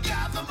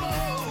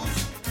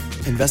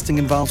 Investing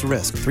involves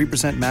risk.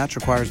 3% match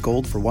requires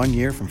gold for 1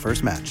 year from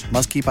first match.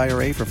 Must keep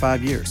IRA for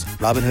 5 years.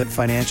 Robinhood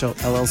Financial,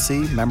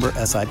 LLC, member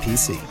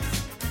SIPC.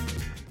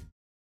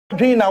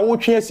 Dream na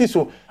wotwe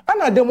so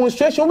ana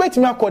demonstration wait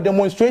me akọ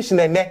demonstration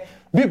ene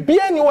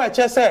bibia ni wa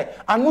che say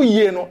anu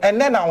yie no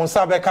ene na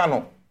wonsa beka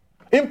no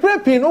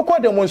imprepi no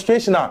kọ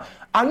demonstration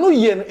anu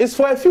yie no is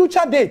for a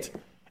future date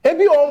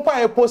ebi on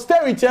pa a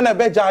posterity na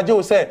be judge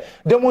o say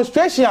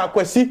demonstration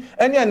akwasi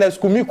ene na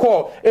skumi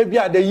call ebi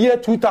at the year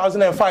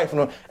 2005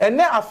 no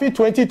ene afi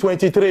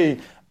 2023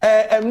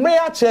 emre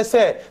a che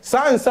say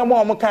san nsem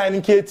o mo kan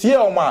nke tie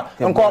o ma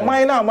nko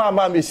man na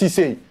ma mesi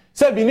sei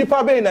say bi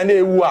nipa be na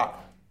ewu a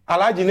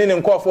Alaji ne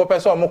nkofo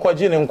pese o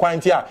mkoji ne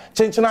nkwanti a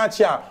chenchena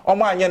achi a o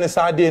ma anye ne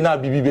saade na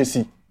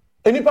bibibesi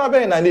enipa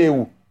be na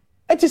ewu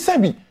eti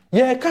sabi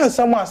ye kan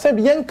samu a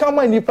sabi ye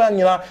nkama nipa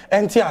nyina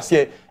enti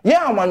ase ye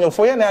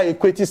amanyofo ye na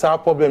equity sa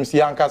problems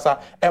ye ankasa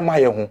ema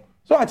ye ho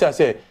so acha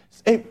say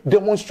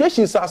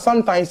demonstrations are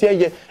sometimes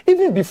here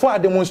even before a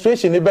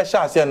demonstration e be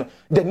sha ase no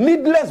the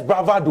needless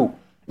bravado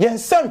yen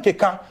sem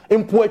keka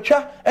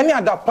empuatwa any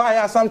other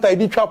pie sometimes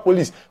di twa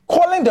police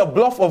calling the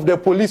bluff of the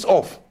police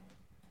off.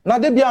 Now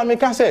they be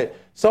America say,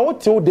 so what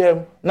tell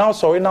them now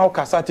sorry now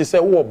Kasati say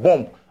wo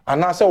bomb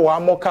and now say wo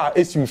amoka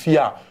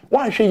SUV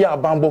one share ya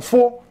bambo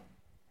for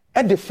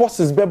at the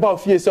forces beba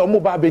of fear say omo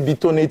ba be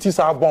detonate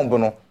sa bomb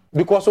no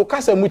because o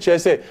kasa mu che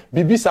say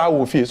bibi sa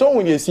wo fear so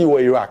when you see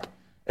where Iraq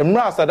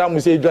Emra Saddam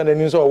Hussein join the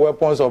use of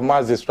weapons of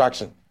mass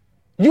destruction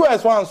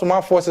US one some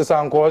forces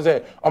and cause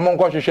say omo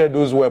go share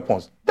those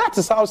weapons that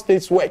is how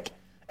states work.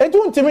 I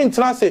don't mean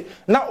say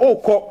now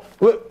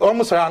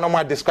almost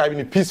I'm describing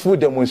a peaceful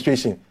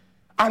demonstration.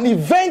 An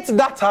event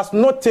that has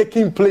not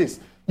taken place,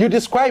 you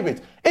describe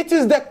it. It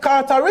is the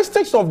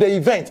characteristics of the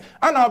event,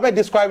 and I'll be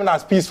describing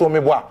as peaceful.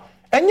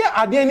 And yeah,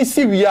 at the end,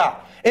 see we are.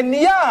 And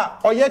yeah,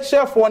 or yet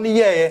chef 1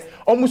 year,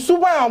 or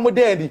Musuba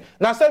Amodedi.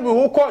 Now, say we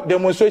will call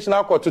demonstration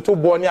out to 2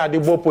 Bonia, the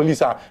Bo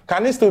police.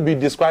 Can it still be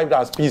described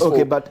as peaceful?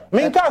 Okay, but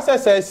Minka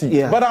says,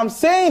 but I'm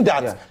saying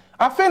that. Yeah.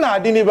 Afena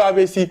adini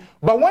babesi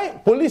but when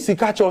police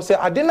catch us say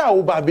adina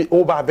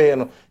obabe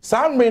no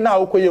samre na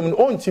okoyem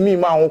ontimi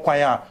ma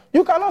okwan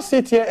you cannot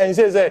sit here and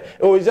say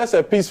oh it's just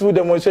a peaceful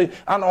demonstration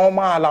and all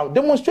my allow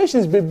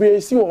demonstrations be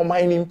see or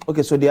mining.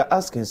 Okay, so they are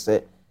asking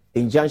say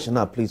injunction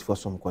now please for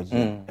some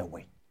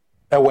kwaji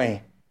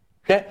away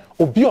okay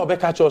obi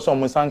obeka catch us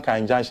some sanka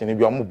injunction e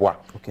bi omoboa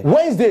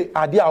Wednesday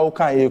ade a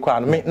okan e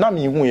kwa na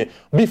me hu ye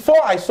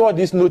before I saw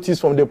this notice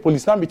from the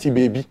police na me ti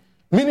baby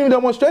Meaning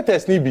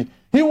demonstrators nibi.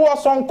 He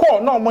was on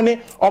call, no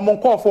money, on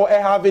call for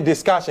a have a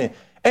discussion.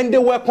 And they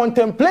were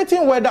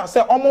contemplating whether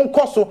say omon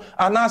koso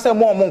and answer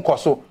more omon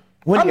koso.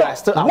 When they are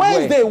still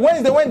aware.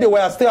 Wednesday, when they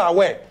were still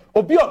aware.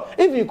 Obio,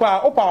 even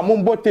kwa opa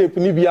mumbo tape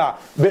ni bia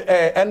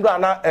endra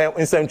na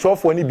in central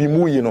for ni bi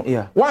mu yi no.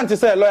 One to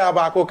say lawyer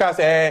back ka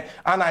say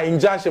ana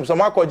injunction so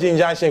makoji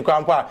injunction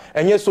kwampa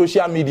enye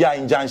social media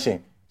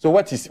injunction. So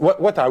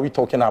what are we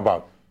talking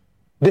about?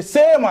 The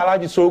same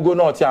Alhaji Sorogho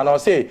not here and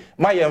say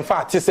my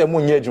emfa ti say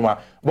munye adwuma.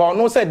 But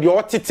no say the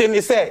otite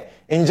ni say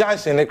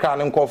injunction ne kra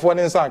ne nkofo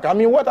ne nsank. I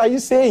mean, what are you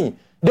saying?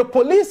 The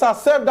police have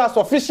served us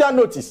official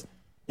notice.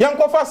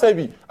 Yankofa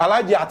Sebi,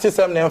 Alhaji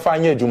Atisem ne mfa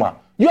nye adwuma.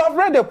 You have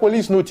read the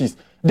police notice.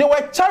 They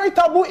were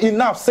charitable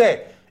enough,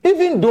 say,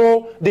 even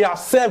though they have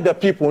served the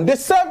people, they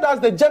served as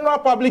the general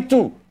public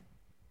too.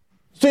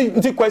 So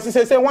the question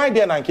say why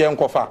they na nke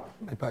Yankofa?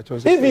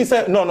 If he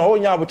say no,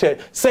 onyabuche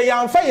say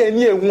yamfa ye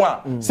ni ehu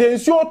a, say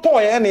nsuo to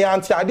ye ne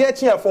ante ade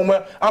echi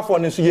afom afọ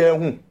ne so ye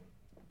ehu.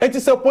 It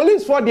is a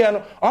police for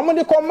the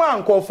omoni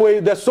command for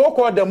the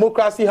so-called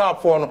democracy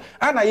hub for no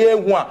ana ye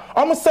ehu a,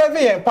 omo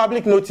serving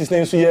public notice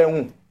ne so ye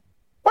ehu.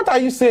 What are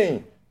you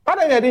saying? I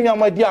don't know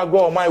my dear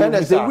girl, my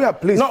we are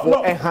pleased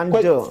for a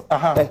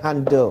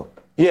handle.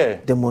 Yeah.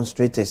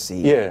 Demonstrators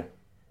see. Yeah.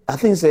 I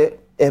think say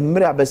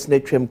emre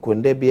abesne twem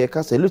konde be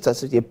ka say look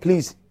as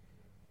please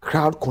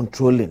crowd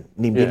controlling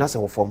nimbina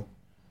se form.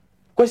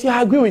 Because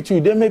I agree with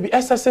you, there may be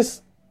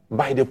excesses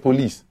by the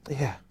police.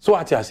 Yeah. So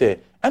what I say,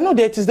 I know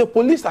that it is the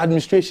police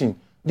administration.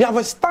 They have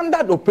a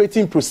standard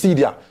operating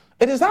procedure.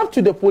 It is up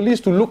to the police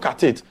to look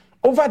at it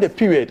over the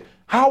period,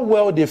 how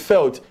well they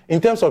felt in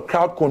terms of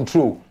crowd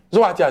control. So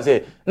what I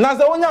say, now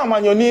the only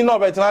man you need no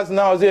better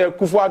now say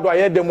Kufuor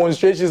do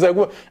demonstrations and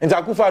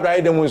Kufuor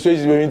do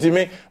demonstrations.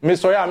 Me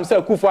sorry, I'm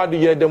saying Kufuor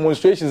do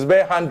demonstrations by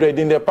 100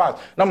 in the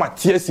past. Now my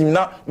tears him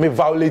now me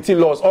violating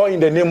laws all in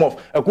the name of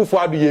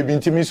Kufuor do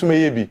intimi sume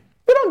yebi.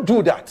 We don't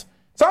do that.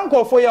 Some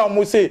call for you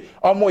almost say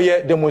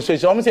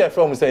demonstration. Almost say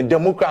from say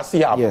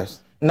democracy hub.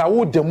 Yes. Now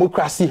what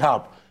democracy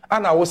hub?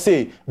 And I will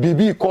say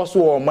BB cost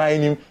or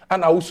mining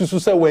and I will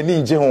say when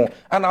in Jehon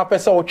and I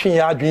person or train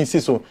ya dream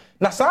so.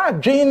 Na sa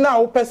dream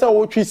now person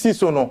or tree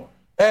so no.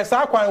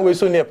 Sa kwan we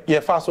so ne ye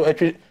fa so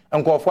etri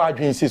enko for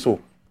adwin so.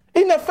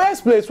 In the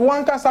first place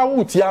one kasa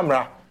wuti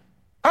amra.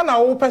 And I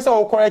will person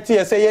or correct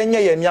ye say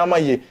ye nyama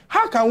ye.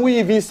 How can we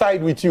even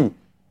side with you?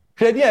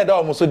 Trading and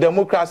almost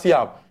democracy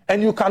hub.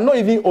 And you cannot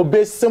even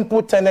obey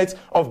simple tenets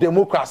of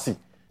democracy.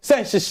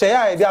 Say she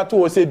share idea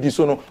to say this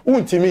no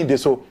untimi de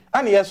so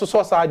and yes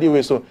so side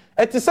we so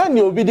et say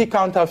ni obi di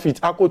counterfeit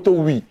akoto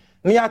wi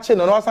ni ache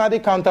no no side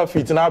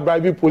counterfeit na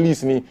bribe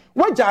police ni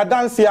waja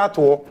dance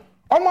ato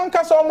omo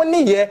nka so omo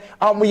ni ye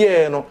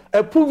amoye no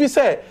approve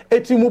say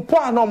etimu po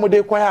ana omo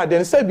de kwaya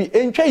den say bi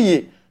entwe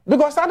ye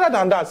because other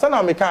than that say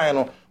na me kan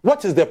no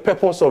what is the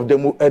purpose of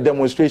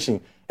demonstration?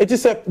 It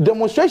is a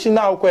demonstration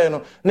now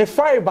no ne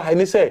fire by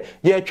ni say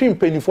ye twi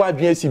mpanifo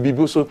adwen si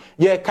bibi so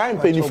ye kan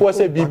mpanifo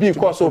say bibi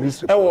ko so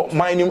e wo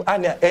mining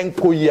ana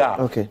enko ya.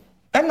 Okay.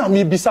 And na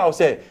me bisa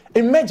say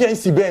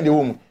emergency bend the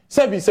home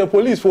say be say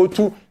police for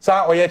two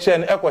sa oye che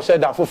no e ko she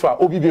da fofra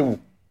obi bewu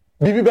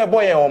bibi be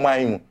boy en o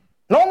man mu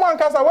no man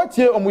kasa what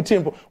here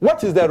omutimpo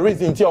what is the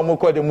reason ti omo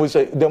call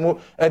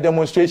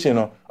demonstration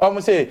no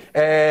omo say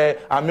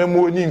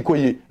amemo ni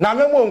nkoye na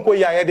amemo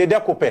nkoye ya de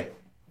dekope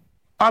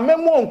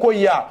amemo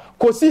nkoye a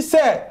kosi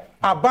say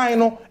aban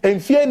no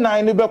enfie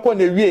 9 no be ko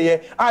na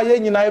wieye a ye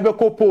nyina be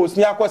ko post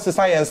ni akọ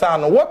science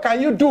no what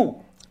can you do?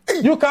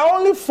 You can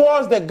only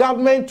force the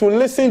government to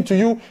listen to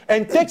you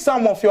and take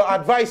some of your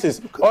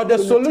advices or the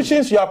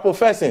solutions you are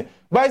professing.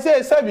 But say,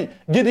 Sebi,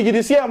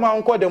 gidi see a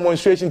man called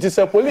demonstration to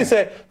say police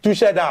say to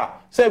share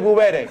that. Sebi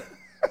wedding.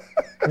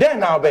 Then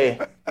now be.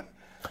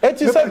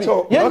 Okay,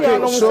 so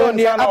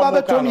the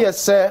Ababeton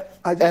yes sir,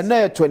 and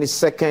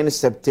 22nd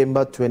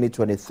September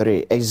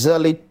 2023,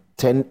 exactly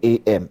 10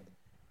 a.m.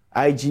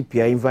 IGP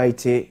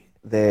invited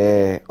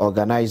the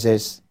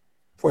organizers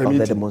of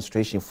the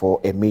demonstration for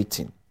a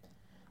meeting.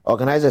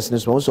 Organizers in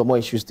this one also more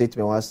issue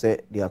statement was say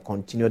they are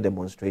continued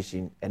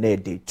demonstration and a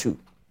day 2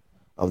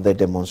 of the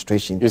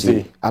demonstration. You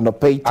see,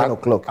 and pay 10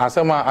 o'clock.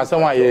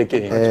 Asama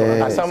yeke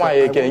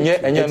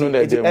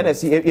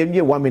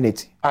 1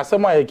 minute.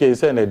 Asama yeke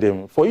say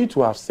them for you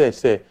to have said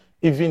say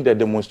even the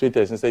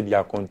demonstrators and said they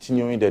are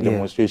continuing the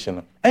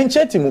demonstration. And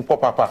chat mu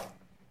papa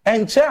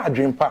and chat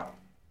adrimpa.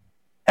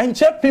 And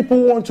check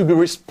people want to be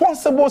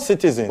responsible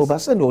citizens. Oh, but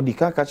say no, the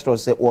car catch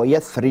us say, oh, yeah,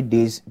 3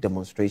 days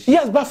demonstration.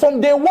 Yes, but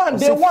from day one,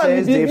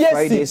 Thursday,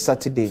 Friday,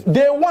 Saturday.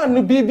 Day one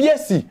will be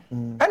BSc.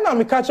 And now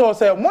me catch us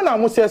say, Mona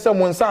Musa say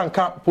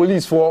Monsanka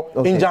police for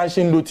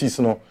injunction notice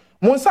no.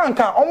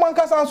 Monsanka,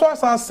 Omanka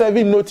Sanso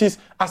serving notice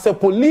as a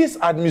police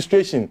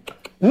administration.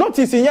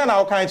 Notice in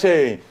yana can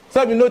change.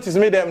 Serving notice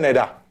made them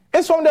neither.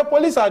 It's from the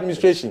police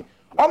administration.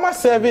 Oma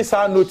service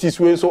our notice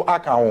we so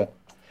account.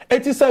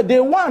 It is a day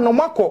one no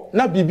mako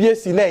na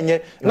BBS na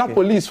enye na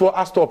police for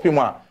a stop him.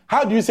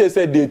 how do you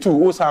say day 2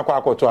 why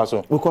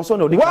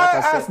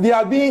as you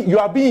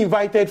are being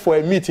invited for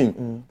a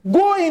meeting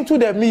go into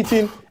the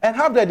meeting and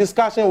have the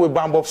discussion with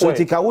Bambo so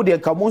tika wo de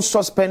come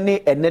suspend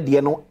ene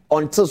de no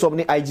until so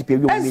many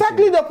IGP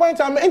exactly the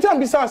point I'm in time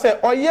bisa say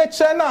oye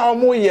che na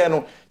omo ye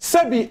no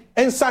sebi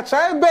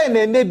ensacha be na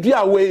ene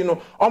dua we no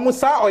omo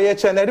sa oye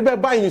che na de be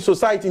buy in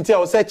society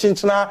until o say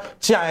chinchina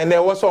chia ene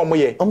wo so omo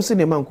ye omo se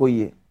ne man ko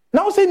ye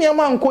na wo se ne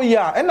man ko ye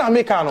a na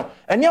meka no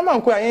ene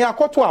man ko ye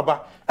akoto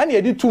aba and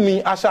you to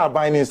me asha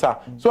binding sir.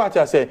 So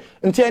I say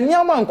until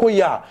nyama nko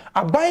ya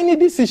abinding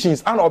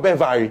decisions and obey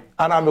vary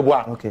and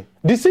amebwa. Okay.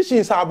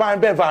 Decisions are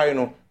binding vary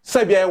no.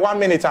 Say be 1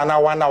 minute and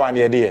 1 hour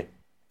near there.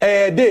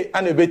 Day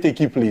and a better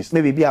keep please.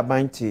 Maybe be a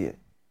bind here.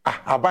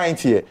 A bind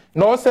here.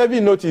 No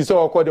serving notice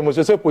or call them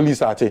say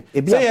police at it.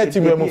 Say a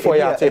team for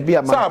ya. Be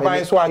a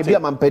man swat. Be a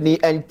man penny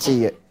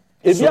empty.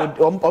 So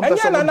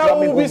na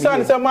wo bi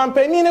san se man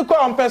pani ni ko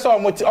am pese o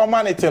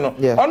manity no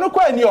ono ko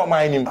ani o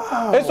man nim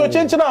e so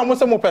chenche na mo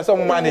se mo pese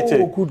mo manity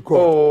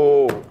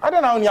oh I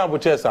don't know nya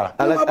abuche sa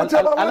don't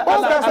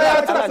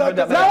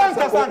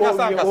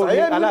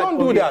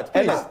do that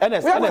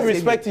please we have to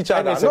respect each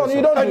other no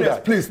you don't do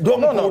that please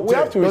don't no we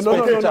have to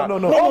respect each other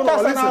no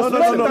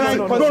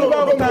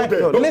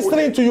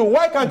listening to you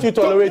why can't you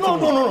tolerate me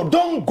no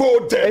don't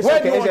go there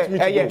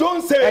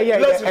don't say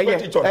let's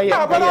respect each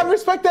other but I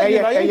respected you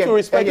I need to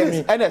respect you.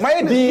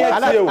 My dear,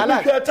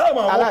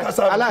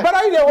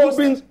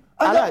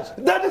 but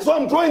that is why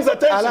I'm drawing his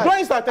attention. Drawing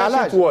his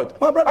attention to what?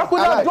 I could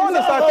have drawn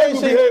his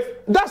attention.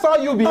 That's how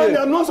you behave. And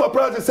I'm not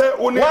surprised to say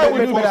only. Why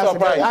would you be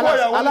surprised?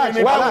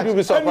 Why would you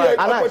be surprised?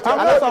 I'm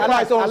not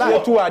surprised on the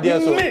 2 are there.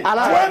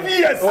 12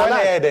 years.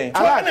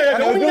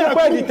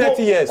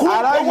 30 years. You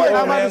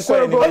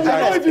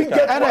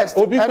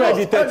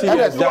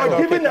are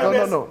giving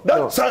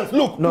that chance.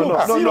 Look.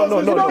 You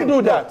don't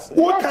do that.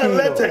 What can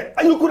letter?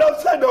 And you could have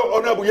said,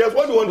 honorable, yes,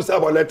 what do you want to say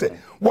about letter?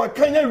 What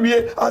can you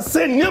read? I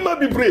say, never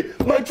be brave.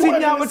 Letter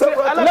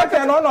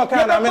no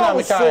kind of men.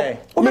 You can go.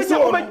 That's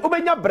your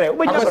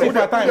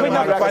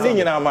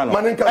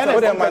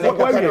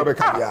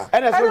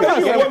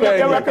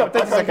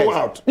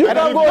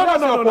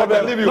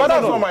problem. No,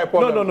 that's not my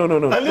problem.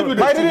 No. I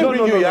didn't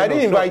bring you here. I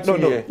didn't invite you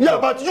here. Yeah,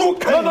 but you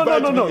can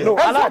invite me. No.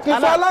 Exactly. So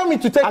allow me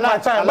to take my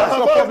time. That's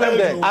your problem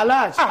there.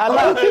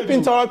 You keep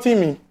interrupting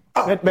me.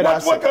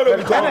 What kind of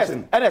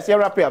interruption? Ernest, you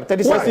wrap up.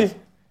 30 seconds.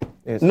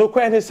 Yes. No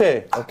kwene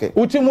say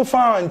utimu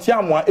fa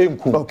antiamwa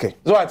enku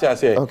so what I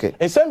say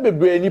ensem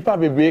bebre nipa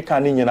bebre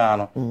kan nyina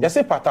no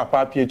yese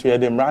patapa pie to ye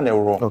mra na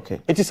wro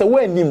it is a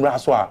way ni mra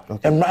so a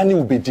mra ni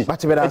ubedi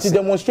it is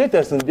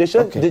demonstrators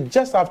they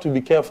just have to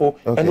be careful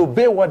and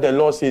obey what the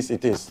law says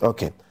it is.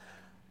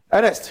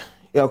 Ernest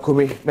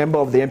Yakumi, member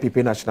of the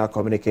MPP National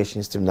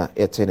Communications team na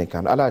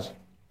Etenekan Alaj.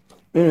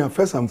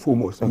 First and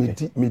foremost me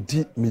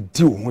di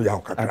ho ya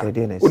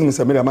okakra oni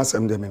se me am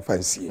asem dem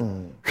fancy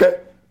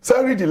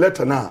sorry the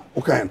letter now.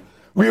 Okay.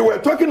 We were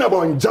talking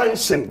about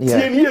injunction.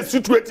 TNE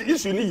situation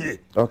issue ni ye.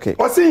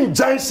 What's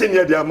injunction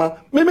here diama?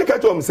 Me make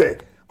it say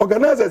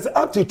organizers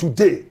up to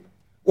today.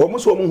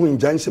 Almost who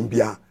injunction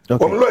bia.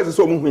 Lawyers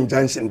who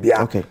injunction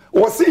bia.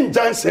 What's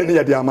injunction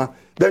here diama?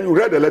 Then you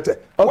read the letter.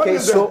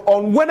 So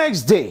on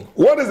Wednesday,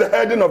 what is the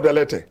heading of the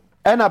letter?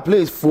 And a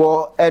place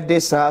for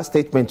this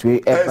statement.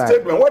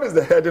 Statement. What is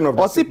the heading of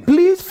the statement?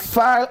 Please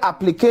file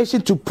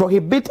application to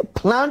prohibit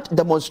planned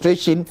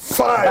demonstration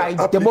by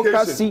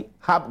Democracy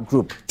Hub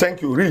Group.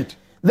 Thank you. Read.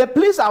 The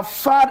police have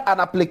filed an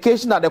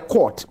application at the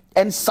court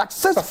and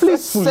successfully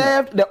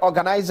served the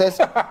organizers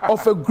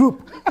of a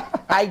group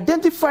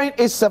identifying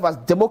itself as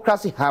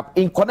Democracy Hub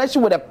in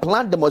connection with a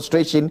planned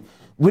demonstration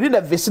within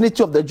the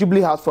vicinity of the Jubilee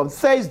House from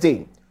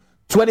Thursday,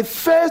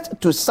 21st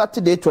to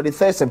Saturday,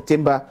 23rd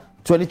September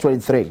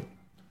 2023.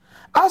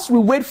 As we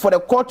wait for the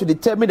court to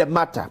determine the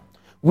matter,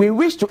 we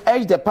wish to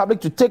urge the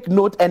public to take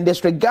note and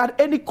disregard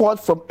any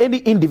calls from any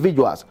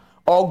individuals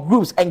or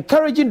groups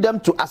encouraging them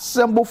to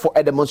assemble for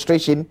a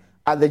demonstration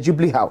at the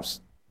Jubilee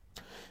House.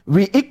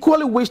 We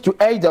equally wish to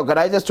urge the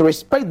organizers to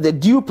respect the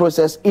due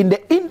process in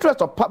the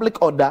interest of public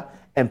order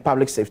and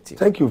public safety.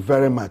 Thank you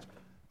very much.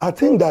 I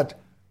think that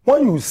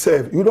when you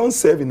serve, you don't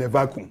serve in a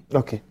vacuum.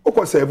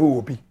 Serve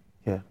will be.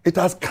 It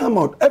has come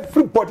out.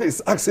 Everybody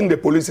is asking the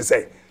police to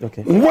say,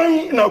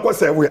 why now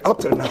we up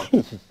till now?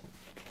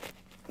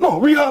 No,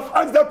 we have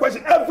asked that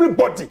question.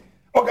 Everybody,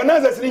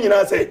 organizers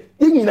say,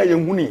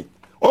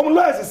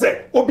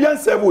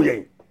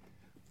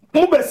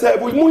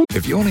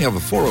 if you only have a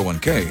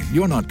 401k,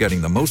 you're not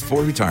getting the most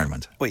for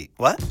retirement. Wait,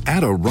 what?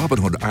 Add a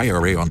Robinhood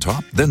IRA on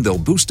top, then they'll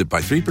boost it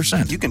by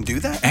 3%. You can do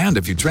that? And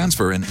if you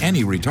transfer in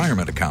any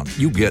retirement account,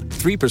 you get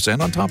 3%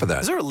 on top of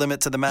that. Is there a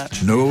limit to the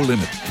match? No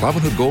limit.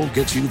 Robinhood Gold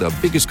gets you the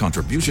biggest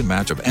contribution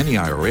match of any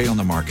IRA on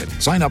the market.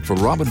 Sign up for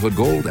Robinhood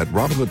Gold at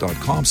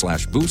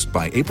Robinhood.com/boost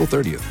by April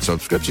 30th.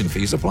 Subscription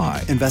fees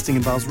apply. Investing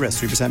involves risk.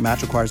 3%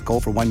 match requires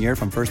gold for 1 year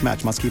from first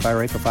match. Must keep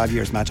IRA for 5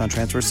 years. Match on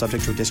transfers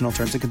subject to additional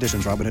terms and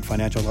conditions. Robinhood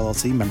Financial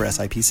LLC, member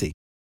SIPC.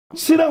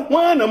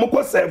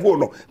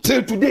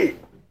 Till today,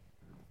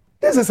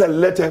 this is a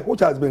letter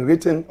which has been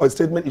written or a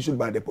statement issued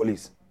by the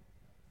police.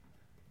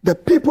 The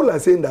people are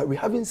saying that we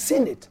haven't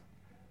seen it.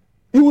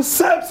 You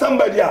serve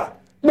somebody,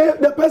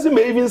 the person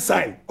may even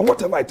sign or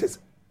whatever it is.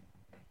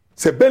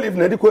 Say, believe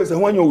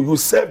Nediko, when you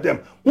serve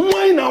them,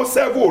 why now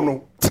serve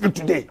no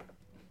today?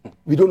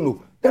 We don't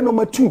know. Then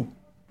number two.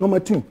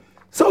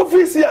 So if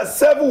we see a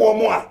serve one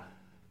more,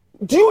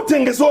 do you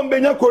think it's one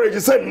Benya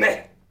courage? Say,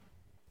 ne.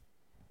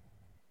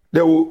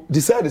 They will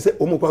decide to say,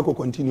 Omoko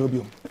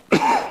continue.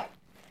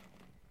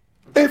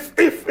 If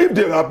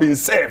they have been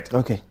served,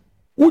 okay.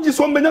 Would you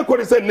one Benya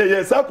courage say, ne,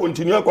 yes, I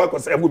continue to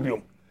serve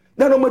you.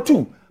 Then number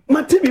two,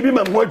 Mati Bibi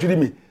man, what do you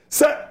mean?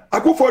 Sir, I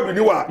go for the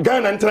new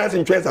Ghana and trans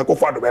interest, I go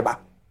for the Weber.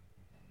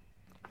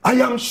 I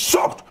am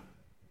shocked.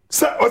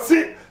 Sir, or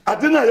see, I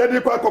didn't hear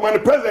the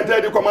command, President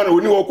had the command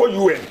when you go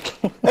UN.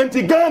 And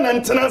the Ghana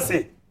and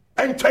Tenancy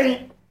and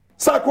train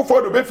Sako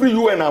for the free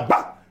UN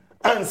aba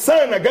and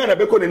sign a Ghana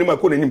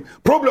Beko in him.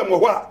 Problem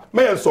of what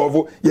may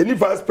solve ye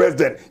vice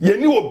president, ye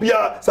knew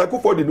Obia, Sako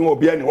for the new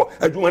Obiano,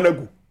 I do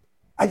go.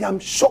 I am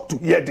shocked to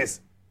hear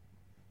this.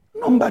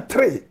 Number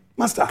 3,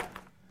 Master.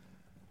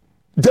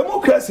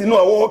 Democracy no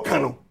a war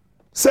canon.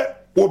 Say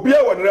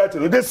Obia one right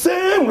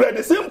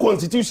the same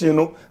constitution, you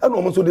know, and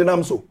almost the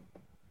name so.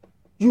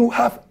 You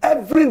have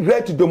every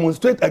right to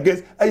demonstrate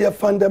against a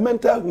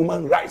fundamental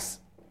human rights.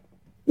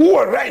 Who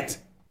are right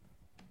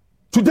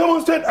to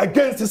demonstrate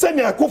against the same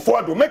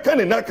Akufo-Addo,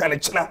 Mekane na kan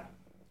china.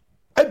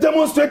 I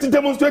demonstrate,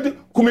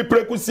 kumi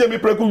preku, see me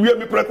preku, we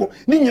me preku,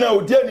 ni nyina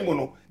odi animo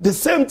no. The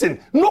same thing.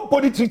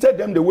 Nobody treated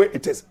them the way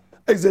it is.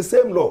 It's the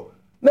same law.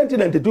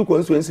 1992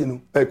 constituency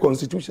no,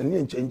 constitution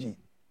ni change.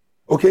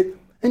 Okay?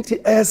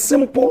 It's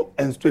simple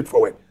and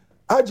straightforward.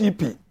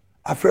 RGP,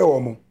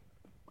 Afrewomo.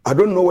 I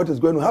don't know what is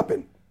going to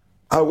happen.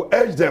 I will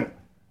urge them,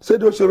 say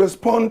they should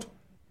respond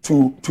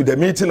to the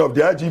meeting of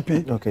the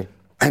RGP. Okay.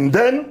 And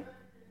then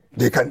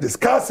they can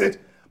discuss it.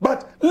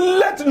 But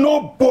let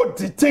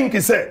nobody think,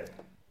 he said,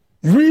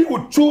 we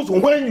would choose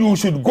when you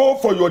should go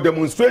for your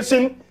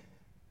demonstration.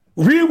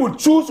 We would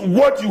choose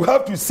what you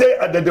have to say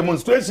at the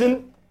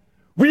demonstration.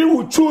 We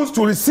will choose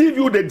to receive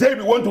you the day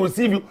we want to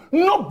receive you.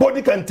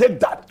 Nobody can take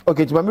that.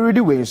 Okay, to me ready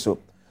way so.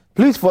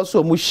 Please for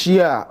so mu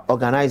share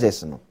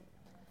organizers no.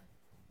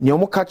 Ni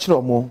omo catch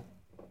omo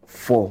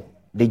for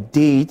the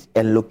date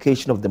and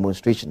location of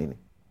demonstration in.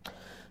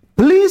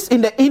 Please,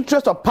 in the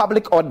interest of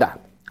public order,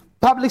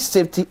 public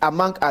safety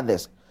among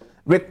others,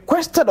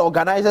 requested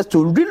organizers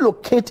to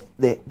relocate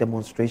the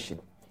demonstration.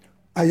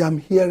 I am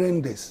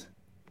hearing this.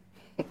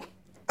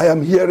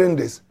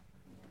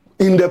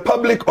 In the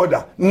public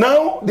order.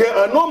 Now they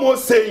are no more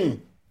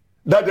saying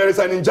that there is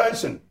an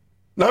injunction.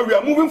 Now we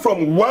are moving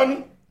from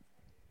one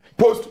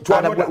post to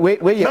another.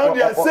 Now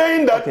they are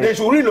saying that they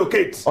should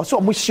relocate. Also,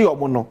 they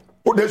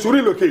should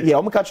relocate. Yeah,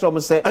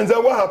 say. And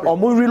then what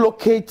happened?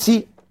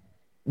 Relocate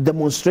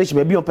demonstration.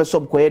 Maybe on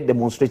person quiet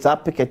demonstrate. I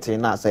pick it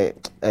now say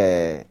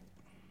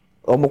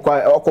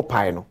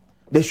occupy no.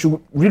 They should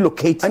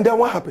relocate. And then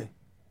what happened?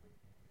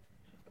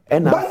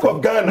 And Bank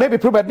of Ghana, maybe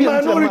probably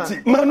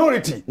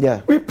minority.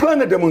 Yeah. We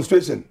plan a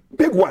demonstration,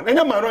 big one.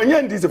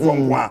 And this is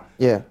from one.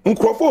 Yeah.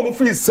 Nkrofo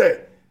free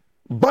say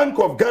Bank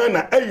of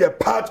Ghana a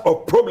part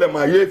of problem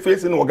I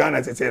facing in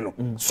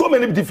Ghana. So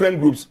many different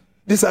groups.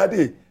 This are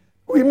they.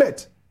 We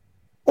met.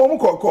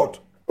 Court.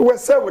 We were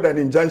served with an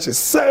injunction.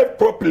 Served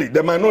properly.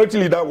 The minority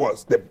leader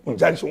the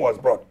injunction was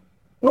brought.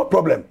 No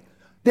problem.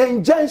 The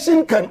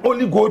injunction can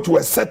only go to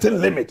a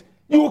certain limit.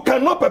 You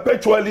cannot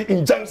perpetually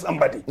injunct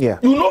somebody. Yeah.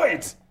 You know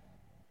it.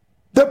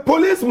 The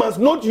police must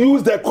not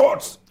use the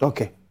courts to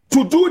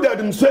do the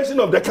administration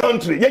of the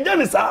country.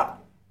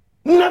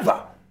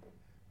 Never.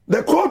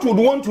 The court would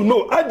want to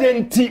know.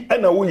 Identity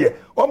and a way.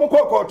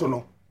 Court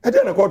no. I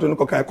didn't court no.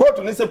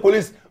 Court no say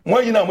police.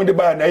 More you know when they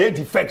buy a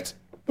defect.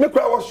 I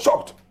was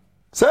shocked.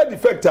 Say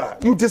defect,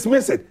 you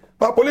dismiss it.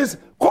 But police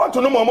court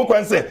no more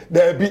can say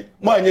there be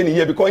more any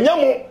here because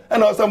nyamo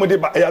and also somebody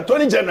buy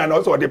attorney general and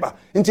also deba.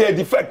 Into a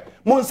defect.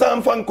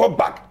 Monsan fan come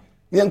back.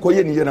 Nyanko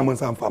ye ni ye na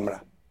monsan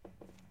famra.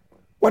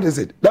 What is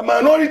it? The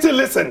minority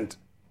listened.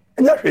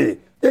 And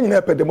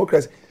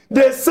democracy.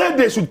 They said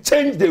they should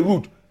change the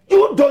route.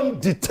 You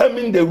don't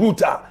determine the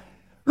route.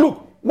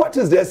 Look, what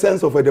is the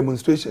essence of a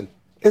demonstration?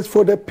 It's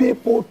for the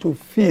people to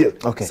feel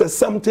that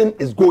something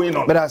is going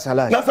on. But that's a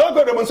lie. Now, so I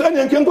go demonstrate.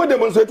 You can go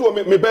demonstrate to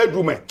my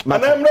bedroom. And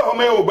I'm not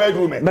my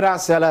bedroom. But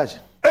that's a lie.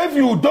 If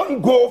you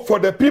don't go for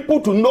the people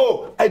to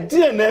know a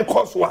DNA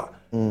cause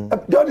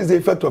that is the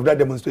effect of that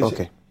demonstration.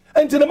 Okay.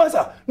 And to the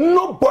master,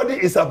 nobody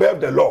is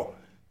above the law.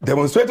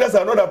 Demonstrators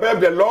are not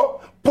above the law.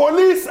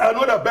 Police are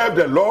not above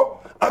the law.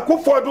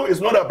 Akufo-Addo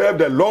is not above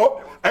the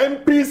law.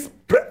 MPs,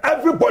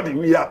 everybody,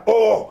 we are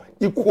all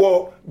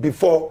equal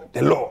before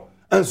the law.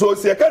 And so,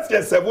 si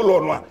akasi several law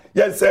no,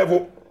 yes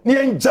several. Ni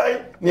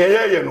enjai, ni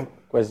yeye no.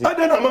 I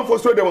don't know for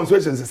straight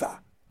demonstrations, sir.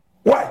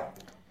 Why?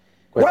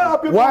 Why are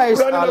people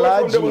running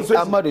away from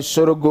demonstrations? Amadi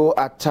Sorogho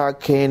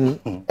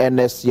attacking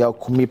Ernest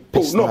Yakumi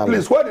personally? No,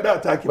 please. Why did I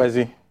attack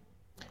him?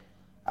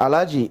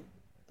 Alhaji,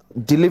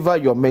 deliver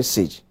your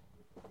message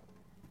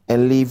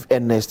and leave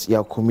Ernest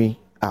Yakumi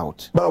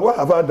out. But what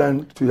have I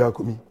done to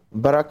Yakumi?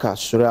 Baraka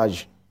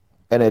Suraj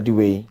and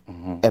Ediwe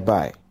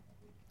Ebai.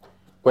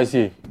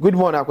 Kwesi. Good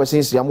morning,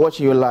 Akwesi. I'm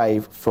watching you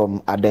live from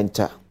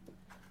Adenta.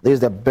 This is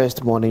the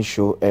best morning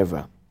show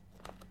ever.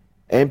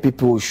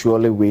 MPP will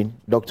surely win.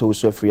 Dr.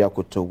 Usofri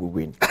Akoto will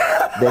win.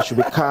 There should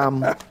be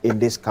calm in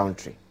this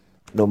country,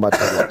 no matter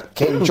what.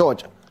 King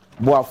George,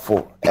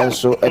 Boafo, and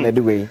so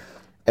anyway,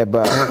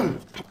 Eba,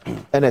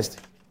 Ernest,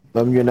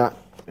 Mamuna,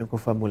 Uncle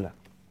Famula.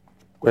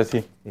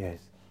 Kwesi.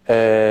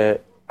 Yes.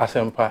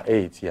 Asempa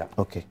 8 here.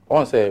 Okay.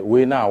 On say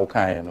we now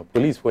can no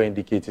police were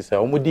indicated say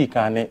omudi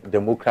kan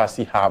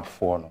democracy hub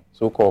for no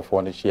so called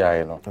for the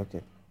share no. Okay.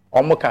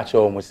 Omo catch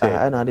omo say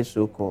I know this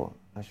so called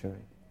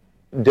actually.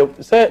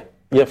 Say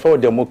you for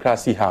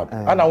democracy hub.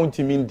 And I want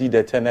to mean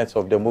the tenets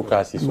of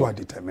democracy. You are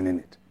determining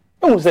it.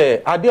 You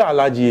say ade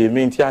alaji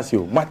maintias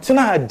you.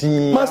 Matina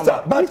di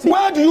Master, but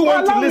why do you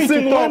want to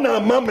listen when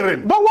I'm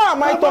murmuring? But why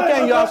am I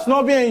talking? You are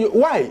snobbing.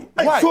 Why?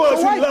 Why? So as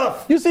you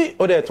laugh. You see,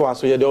 there to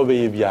us, you the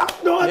behavior.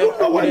 No, I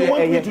don't know what you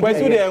want me to do.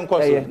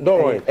 Don't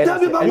worry. Tell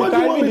me, but what do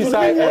you want me to do?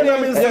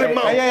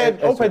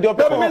 Open the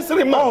open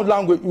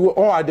language.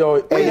 Oh, I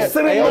do. I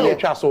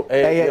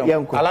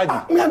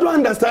don't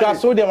understand.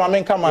 So the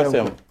woman come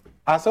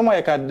as some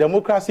like a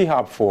democracy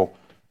hub for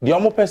the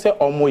omo pese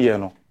omo ye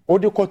no.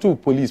 Odi kotu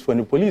police for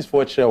the police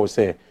for chair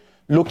say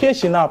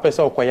location now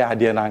person okoya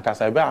ade na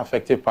nkasa be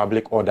affected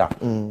public order.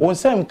 Won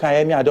sem kan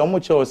any ade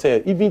omo chair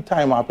say even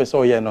time a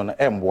person ye no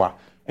emboa.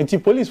 Enti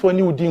police for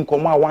ni udi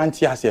nkoma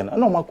wanti ase na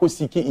ma ko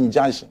seek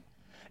injunction.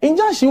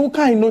 Injunction who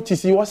can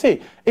notice you say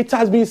it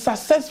has been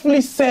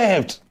successfully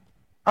served.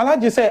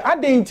 Alaji say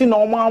ade nti na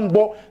omo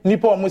ambo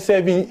nipa omo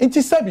serving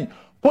nti sabi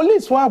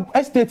police for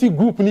estate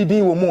group ni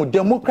din wo mo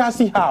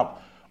democracy hub.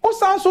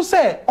 Osanso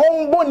say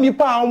ombo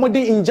nipa omo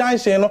de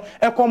injunction no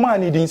e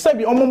command din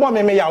sabi ombo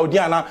meme ya odi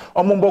ana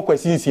ombo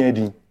kwasinsia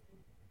din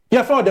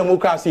ye for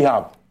democracy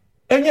hub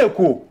enye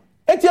ku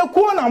eti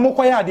ku na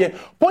mokoya de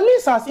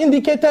police has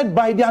indicated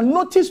by their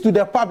notice to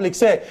the public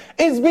say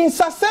it's been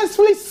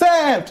successfully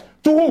served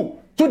to who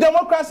to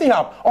democracy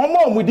hub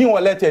omo omudin o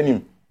letter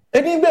nim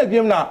edin be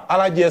biem na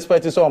alaji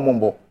expert so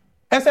ombo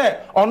say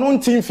on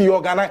team fi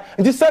organize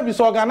the service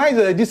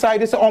organizer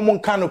decided say on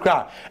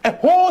kanokra a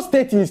whole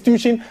state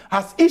institution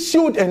has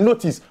issued a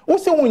notice who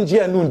say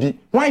wonji anundi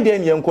why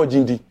then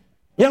yenkojindi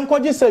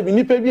yenkoji say bi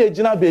nipa bi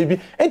agina baby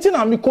enti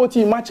na me court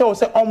match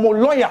say omo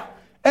lawyer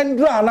and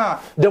na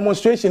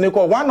demonstration e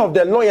call one of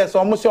the lawyers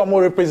almost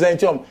omo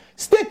representative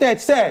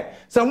stated say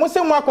mo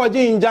say mo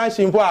akoji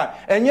injunction for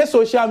enye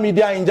social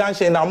media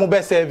injunction na mo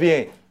be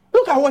serve.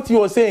 Look at what he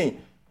was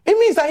saying. It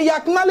means that he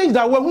acknowledged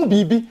that we who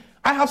bibi.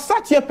 I have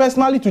sat here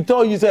personally to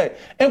tell you, say,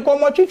 and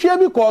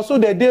because so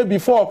the day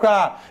before,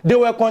 they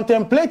were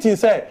contemplating,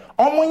 say,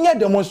 omunye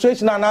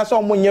demonstration and answer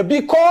omunye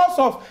because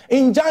of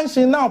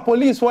injunction now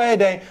police for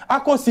then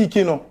ako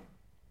sikino.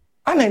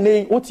 And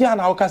then what ya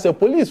na oka say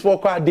police for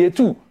day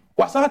too.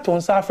 Wasa to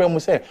nsa frem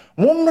say,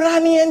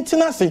 momrani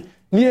entinasi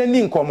ni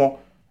eni nkomo.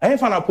 And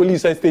if na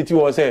police state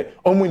was say,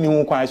 omuni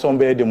hu kwan some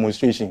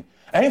demonstration.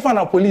 And if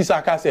na police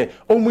aka say,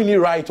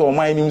 omuni right or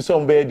mine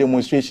some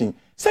demonstration.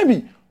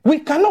 Sebi we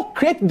cannot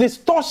create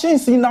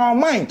distortions in our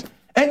mind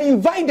and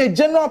invite the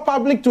general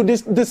public to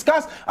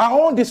discuss our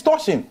own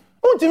distortion.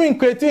 What even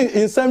creating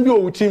in some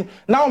team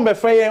now me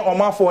frey on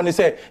my phone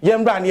say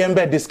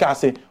yemba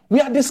discussing. We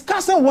are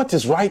discussing what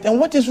is right and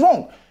what is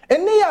wrong.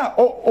 And near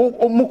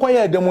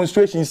mukoya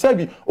demonstration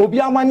sabi obi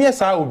amani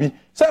sa obi.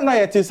 Say na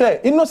yet say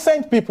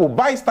innocent people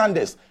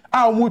bystanders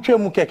a mutwe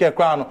mu keke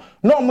kra no.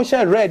 No mo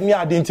share red ni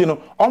adinti no.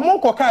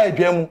 Omo koka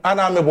adwam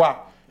ana meboa.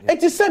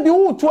 It is said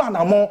you to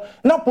anamo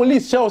na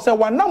police shall say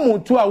one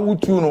namo to a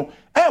wutu no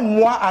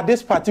emwa at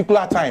this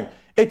particular time.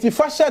 It is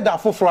fashion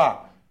that fufra.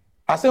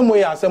 Asemo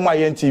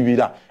TV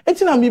da.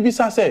 Eti na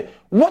mibisa say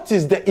what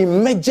is the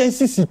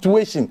emergency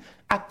situation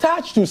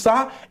attached to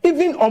sir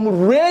even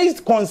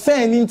raised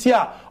concern in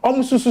here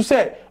susu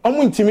say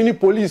intimini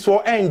police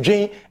for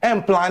engine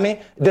and planning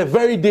the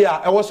very day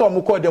I was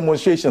call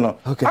demonstration.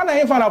 Okay. And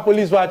I find a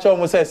police watch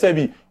say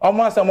sebi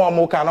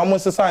asemo kan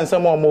sesa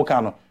nsemo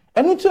kan.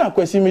 And no tuna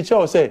kwesi me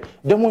say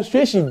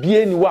demonstration be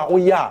anywhere o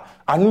ya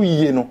anu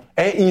yiye no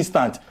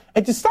instant.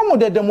 It is some of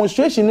the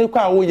demonstration ne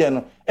kwa o ye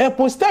no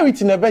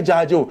posterity na be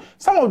judge o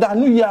some of the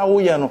anu ye o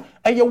ye no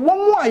ye one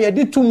more ye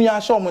di tumi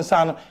ahso mo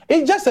sa no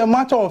it's just a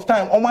matter of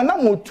time o ma na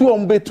mo tu o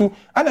mbetu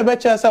ana be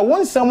che say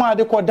won sem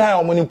ade ko dan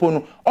o mo nipo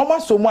no o ma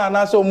so mu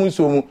ana so mu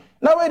so mu.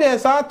 Now where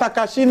there's a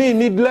Takashini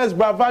needless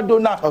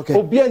bravado now.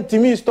 Obi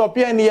antimi stop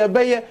here ni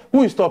ebeye.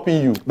 Who is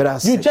stopping you?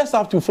 You just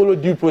have to follow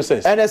due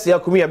process. NS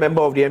Yakumi, a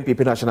member of the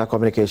MPP National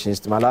Communications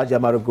team. Malaji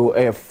Amarugo,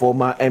 a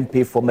former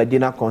MP for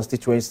Medina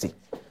constituency.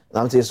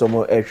 Now I'm some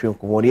more action.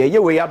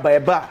 We are by a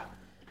bar.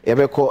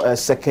 We call a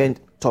second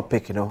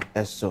topic,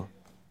 so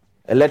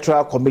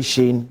Electoral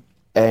Commission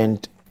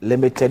and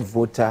limited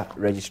voter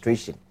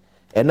registration.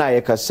 And I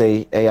can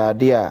say a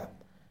idea.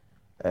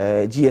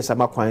 GS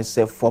Amakwan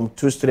say from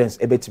 2 students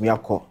ebetimi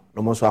akọ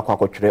no mo so akọ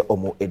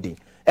omo edin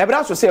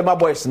ebra so say my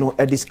boys no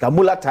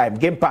ediskamula time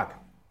game park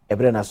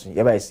ebra na so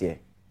ye ba ese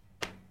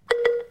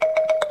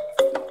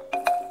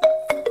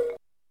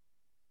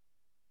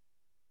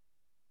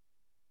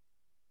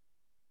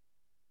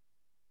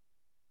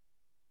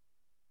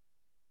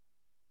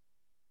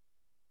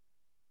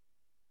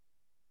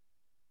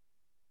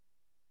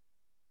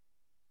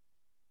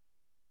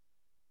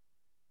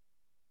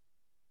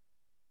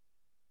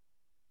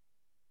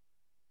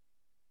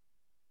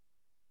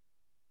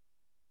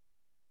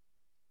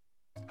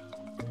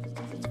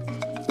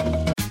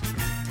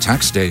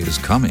Tax day is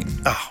coming.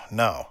 Oh,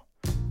 no.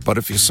 But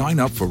if you sign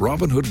up for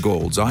Robinhood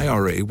Gold's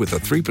IRA with a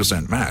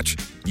 3% match,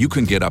 you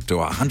can get up to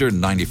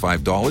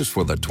 $195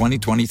 for the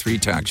 2023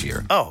 tax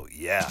year. Oh,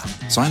 yeah.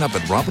 Sign up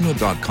at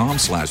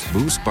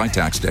Robinhood.com/boost by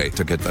tax day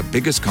to get the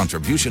biggest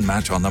contribution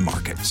match on the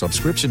market.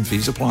 Subscription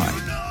fees apply.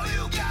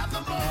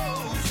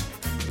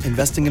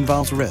 Investing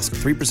involves risk.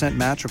 3%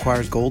 match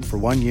requires gold for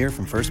 1 year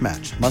from first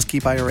match. Must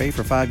keep IRA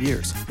for 5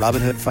 years.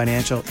 Robinhood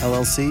Financial,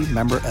 LLC,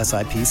 member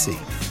SIPC.